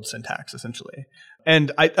old syntax, essentially. And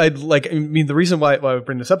the reason why I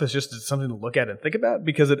bring this up is just it's something to look at and think about,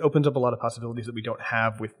 because it opens up a lot of possibilities that we don't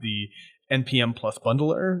have with the npm plus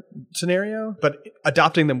bundler scenario. But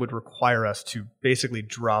adopting them would require us to basically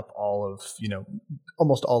drop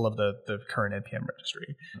almost all of the current npm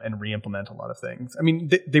registry and re-implement a lot of things. I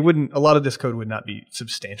mean, a lot of this code would not be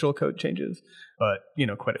substantial code changes, but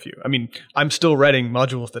quite a few. I mean, I'm still writing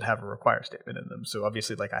modules that have a require statement in them. So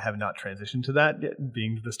obviously, like, I have not transitioned to that yet,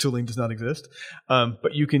 being this tooling does not exist.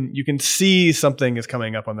 But you can see something is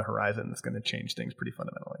coming up on the horizon that's going to change things pretty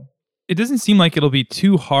fundamentally. It doesn't seem like it'll be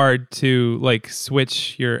too hard to like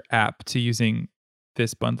switch your app to using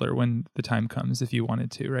this bundler when the time comes, if you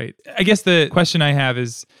wanted to, right? I guess the question I have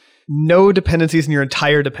is, no dependencies in your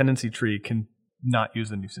entire dependency tree can not use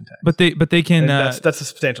the new syntax. But they can. That's a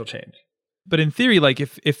substantial change. But in theory, like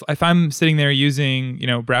if I'm sitting there using,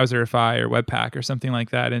 Browserify or Webpack or something like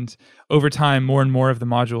that, and over time more and more of the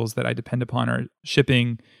modules that I depend upon are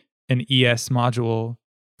shipping an ES module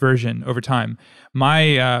version over time,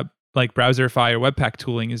 my Browserify or Webpack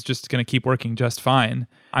tooling is just going to keep working just fine.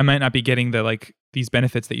 I might not be getting the these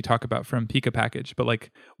benefits that you talk about from Pika package, but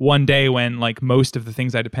like one day when like most of the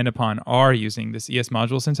things I depend upon are using this ES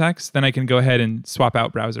module syntax, then I can go ahead and swap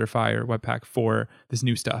out Browserify or Webpack for this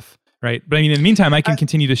new stuff. Right. But I mean, in the meantime, I can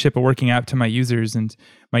continue to ship a working app to my users, and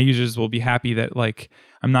my users will be happy that like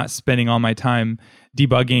I'm not spending all my time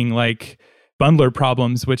debugging like bundler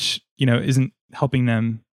problems, which, isn't helping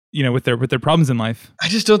them, with their problems in life. I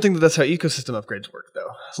just don't think that's how ecosystem upgrades work, though.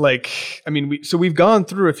 Like, I mean, we've gone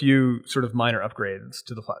through a few sort of minor upgrades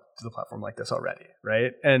to the platform like this already,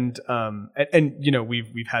 right? And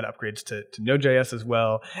we've had upgrades to Node.js as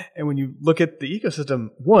well. And when you look at the ecosystem,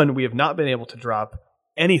 one, we have not been able to drop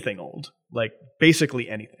anything old, like basically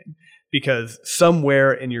anything, because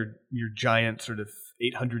somewhere in your giant sort of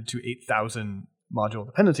 800 to 8,000 module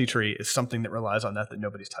dependency tree is something that relies on that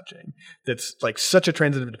nobody's touching. That's like such a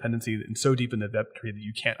transitive dependency and so deep in the dep tree that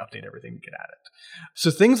you can't update everything to get at it.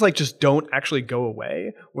 So things like just don't actually go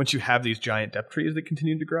away once you have these giant dep trees that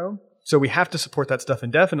continue to grow. So we have to support that stuff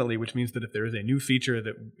indefinitely, which means that if there is a new feature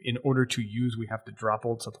that in order to use, we have to drop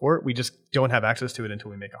old support, we just don't have access to it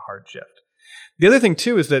until we make a hard shift. The other thing,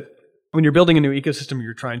 too, is that when you're building a new ecosystem,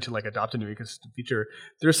 you're trying to like adopt a new ecosystem feature,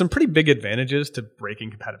 there's some pretty big advantages to breaking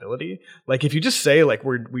compatibility. Like if you just say like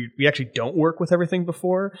we actually don't work with everything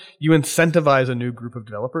before, you incentivize a new group of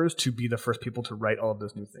developers to be the first people to write all of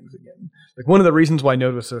those new things again. Like one of the reasons why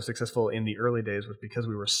Node was so successful in the early days was because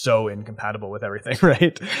we were so incompatible with everything,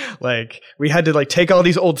 right? Like we had to like take all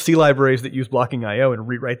these old C libraries that use blocking IO and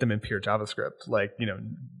rewrite them in pure JavaScript. Like,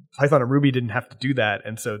 Python and Ruby didn't have to do that,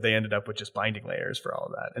 and so they ended up with just binding layers for all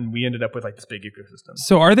of that, and we ended up with like this big ecosystem.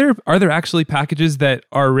 So are there actually packages that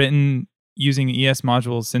are written using ES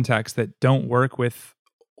module syntax that don't work with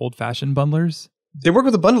old-fashioned bundlers? They work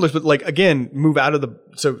with the bundlers, but like again, move out of the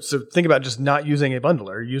so think about just not using a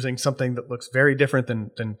bundler, using something that looks very different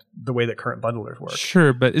than the way that current bundlers work.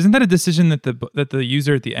 Sure, but isn't that a decision that the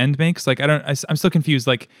user at the end makes? Like I'm still confused.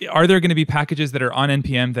 Like, are there going to be packages that are on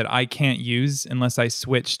NPM that I can't use unless I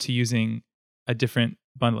switch to using a different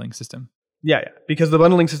bundling system? Yeah, because the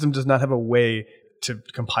bundling system does not have a way to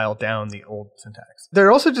compile down the old syntax.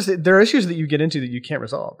 There are issues that you get into that you can't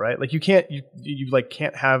resolve, right? Like you can't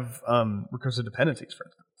have recursive dependencies, for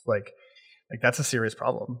instance. Like that's a serious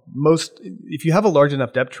problem. If you have a large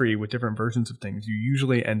enough dep tree with different versions of things, you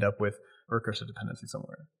usually end up with a recursive dependency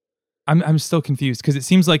somewhere. I'm still confused because it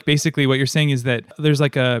seems like basically what you're saying is that there's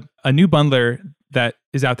like a new bundler that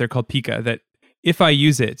is out there called Pika that if I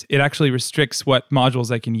use it, it actually restricts what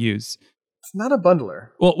modules I can use. It's not a bundler.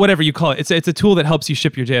 Well, whatever you call it. It's a tool that helps you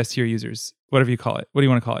ship your JS to your users. Whatever you call it. What do you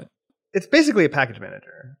want to call it? It's basically a package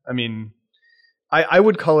manager. I mean, I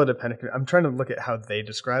would call it a package. I'm trying to look at how they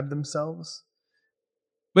describe themselves.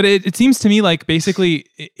 But it seems to me like basically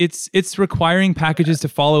it's requiring packages to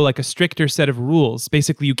follow like a stricter set of rules.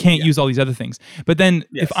 Basically, you can't use all these other things. But then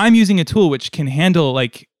if I'm using a tool which can handle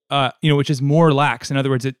like which is more lax, in other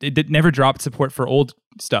words, it never dropped support for old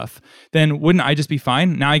stuff, then wouldn't I just be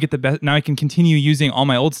fine? Now I get the best. Now I can continue using all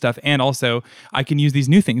my old stuff, and also I can use these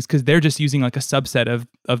new things because they're just using like a subset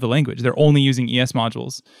of the language. They're only using ES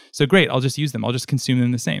modules. So great, I'll just use them. I'll just consume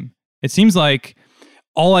them the same. It seems like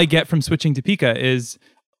all I get from switching to Pika is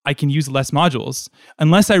I can use less modules,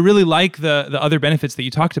 unless I really like the other benefits that you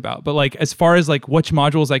talked about. But like as far as like which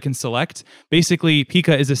modules I can select, basically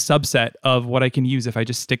Pika is a subset of what I can use if I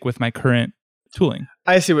just stick with my current tooling.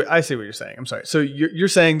 I see what you're saying. I'm sorry. So you're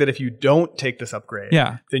saying that if you don't take this upgrade,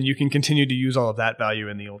 then you can continue to use all of that value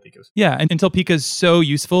in the old ecosystem. Yeah, and until Pika is so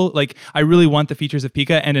useful, like I really want the features of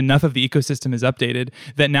Pika, and enough of the ecosystem is updated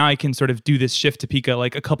that now I can sort of do this shift to Pika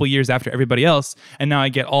like a couple years after everybody else, and now I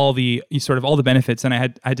get all the benefits, and I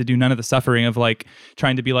had to do none of the suffering of like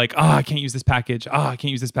trying to be like, I can't use this package. I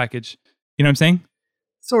can't use this package. You know what I'm saying?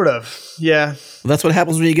 Sort of, yeah. Well, that's what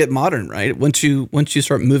happens when you get modern, right? Once you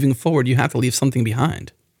start moving forward, you have to leave something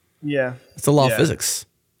behind. Yeah. It's the law of physics.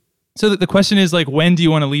 So the question is like, when do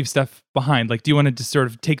you want to leave stuff behind? Like, do you want to just sort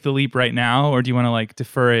of take the leap right now, or do you want to like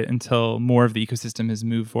defer it until more of the ecosystem has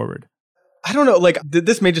moved forward? I don't know. Like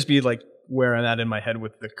this may just be like where I'm at in my head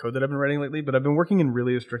with the code that I've been writing lately, but I've been working in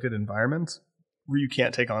really restricted environments where you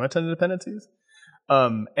can't take on a ton of dependencies.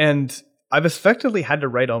 And I've effectively had to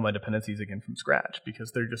write all my dependencies again from scratch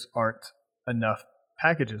because there just aren't enough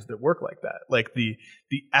packages that work like that. Like the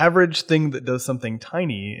average thing that does something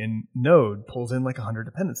tiny in Node pulls in like 100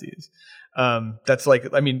 dependencies. That's like,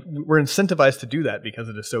 I mean, we're incentivized to do that because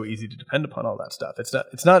it is so easy to depend upon all that stuff.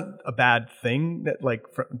 It's not a bad thing that like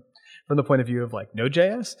from the point of view of like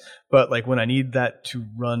Node.js, but like when I need that to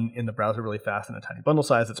run in the browser really fast in a tiny bundle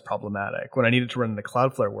size, it's problematic. When I need it to run in the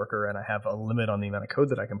Cloudflare worker and I have a limit on the amount of code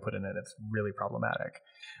that I can put in it, it's really problematic.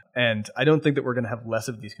 And I don't think that we're going to have less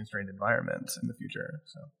of these constrained environments in the future.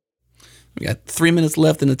 So we got 3 minutes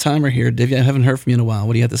left in the timer here. Divya, I haven't heard from you in a while.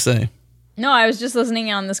 What do you have to say? No, I was just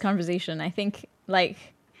listening on this conversation. I think like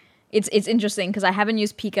it's interesting because I haven't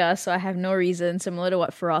used Pika, so I have no reason, similar to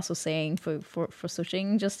what Feross was saying, for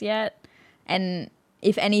switching just yet. And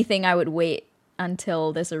if anything, I would wait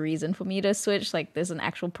until there's a reason for me to switch. Like there's an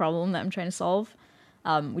actual problem that I'm trying to solve,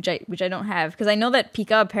 which I don't have, because I know that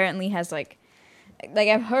Pika apparently has like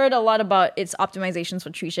I've heard a lot about its optimizations for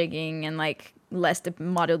tree shaking and like less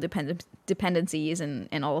module dependencies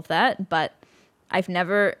and all of that, but I've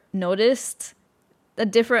never noticed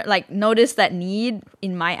notice that need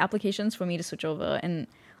in my applications for me to switch over. And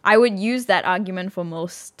I would use that argument for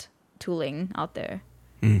most tooling out there.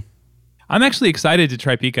 I'm actually excited to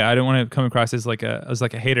try Pika. I don't want to come across as like a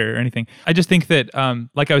hater or anything. I just think that,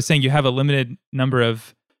 like I was saying, you have a limited number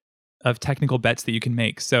of technical bets that you can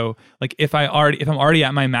make. So like if I'm already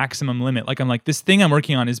at my maximum limit, like I'm like, this thing I'm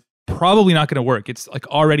working on is probably not going to work. It's like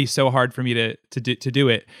already so hard for me to do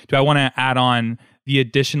it. Do I want to add on the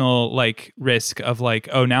additional like risk of like,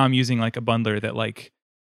 oh, now I'm using like a bundler that like,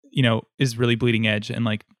 you know, is really bleeding edge, and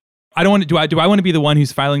like I don't want to do I want to be the one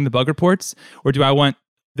who's filing the bug reports, or do I want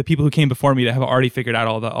the people who came before me to have already figured out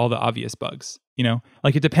all the obvious bugs? You know,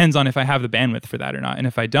 like it depends on if I have the bandwidth for that or not. And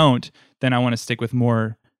if I don't, then I want to stick with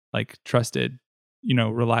more like trusted, you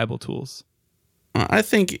know, reliable tools. I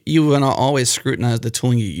think you want to always scrutinize the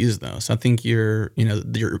tooling you use, though. So I think your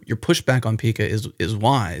pushback on Pika is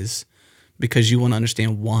wise, because you want to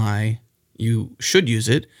understand why you should use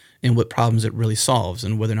it and what problems it really solves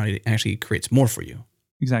and whether or not it actually creates more for you.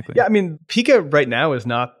 Exactly. Yeah, I mean, Pika right now is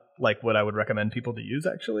not like what I would recommend people to use,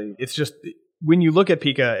 actually. It's just when you look at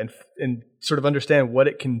Pika and sort of understand what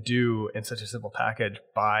it can do in such a simple package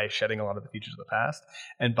by shedding a lot of the features of the past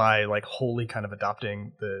and by like wholly kind of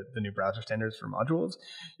adopting the new browser standards for modules,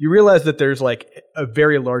 you realize that there's like a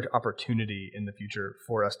very large opportunity in the future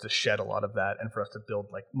for us to shed a lot of that and for us to build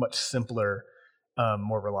like much simpler,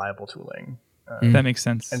 more reliable tooling. That makes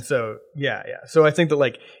sense. And so, yeah. So I think that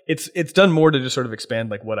like it's done more to just sort of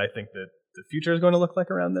expand like what I think that the future is going to look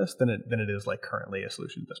like around this than it is like currently a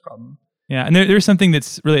solution to this problem. Yeah, and there's something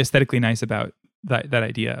that's really aesthetically nice about that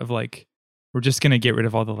idea of like, we're just going to get rid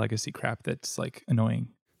of all the legacy crap that's like annoying.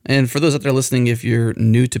 And for those out there listening, if you're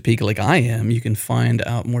new to Pika like I am, you can find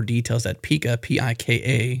out more details at pika.dev.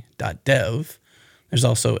 There's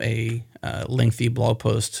also a lengthy blog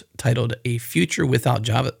post titled "A Future Without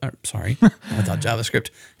without JavaScript."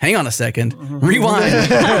 Hang on a second. Rewind.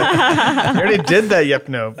 You already did that,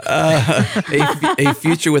 YepNope. A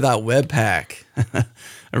Future Without Webpack,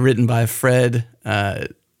 written by Fred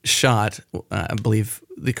Schott, I believe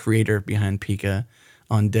the creator behind Pika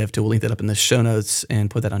on DevTool. We'll link that up in the show notes and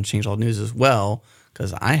put that on Changelog News as well,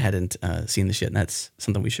 because I hadn't seen this yet, and that's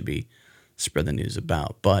something we should be spreading the news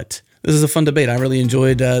about. But this is a fun debate. I really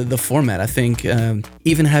enjoyed the format. I think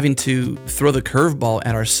even having to throw the curveball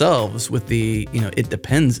at ourselves with the it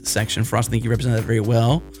depends section. Feross, I think you represented that very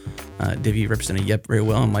well. Divya represented Yep very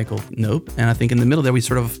well, and Mikeal Nope. And I think in the middle there we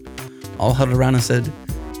sort of all huddled around and said,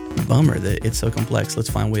 bummer that it's so complex. Let's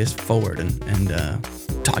find ways forward and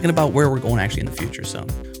talking about where we're going actually in the future. So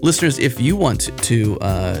listeners, if you want to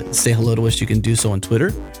say hello to us, you can do so on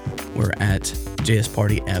Twitter. We're at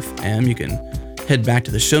JSPartyFM. You can head back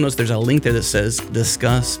to the show notes. There's a link there that says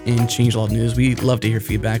discuss in Changelog News. We love to hear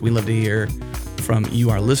feedback. We love to hear from you,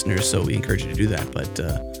 our listeners. So we encourage you to do that. But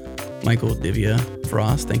Mikeal, Divya,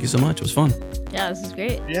 Feross, thank you so much. It was fun. Yeah, this is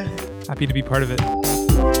great. Yeah. Happy to be part of it.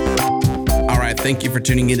 All right, thank you for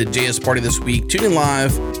tuning in to JS Party this week. Tune in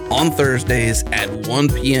live on Thursdays at 1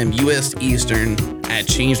 p.m. U.S. Eastern at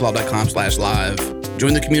changelog.com/live.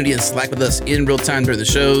 Join the community and Slack with us in real time during the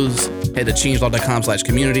shows. Head to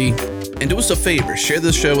changelog.com/community. And do us a favor, share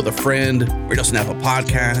this show with a friend or just an Apple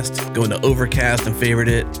podcast. Go into Overcast and favorite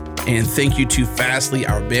it. And thank you to Fastly,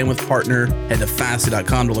 our bandwidth partner. Head to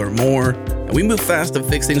fastly.com to learn more. And we move fast to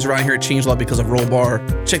fix things around here at Changelog because of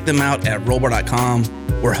Rollbar. Check them out at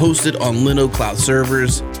rollbar.com. We're hosted on Linode Cloud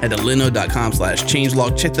servers. Head to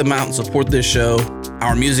linode.com/changelog. Check them out and support this show.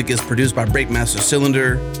 Our music is produced by Breakmaster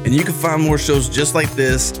Cylinder. And you can find more shows just like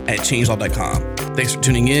this at changelog.com. Thanks for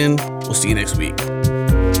tuning in. We'll see you next week.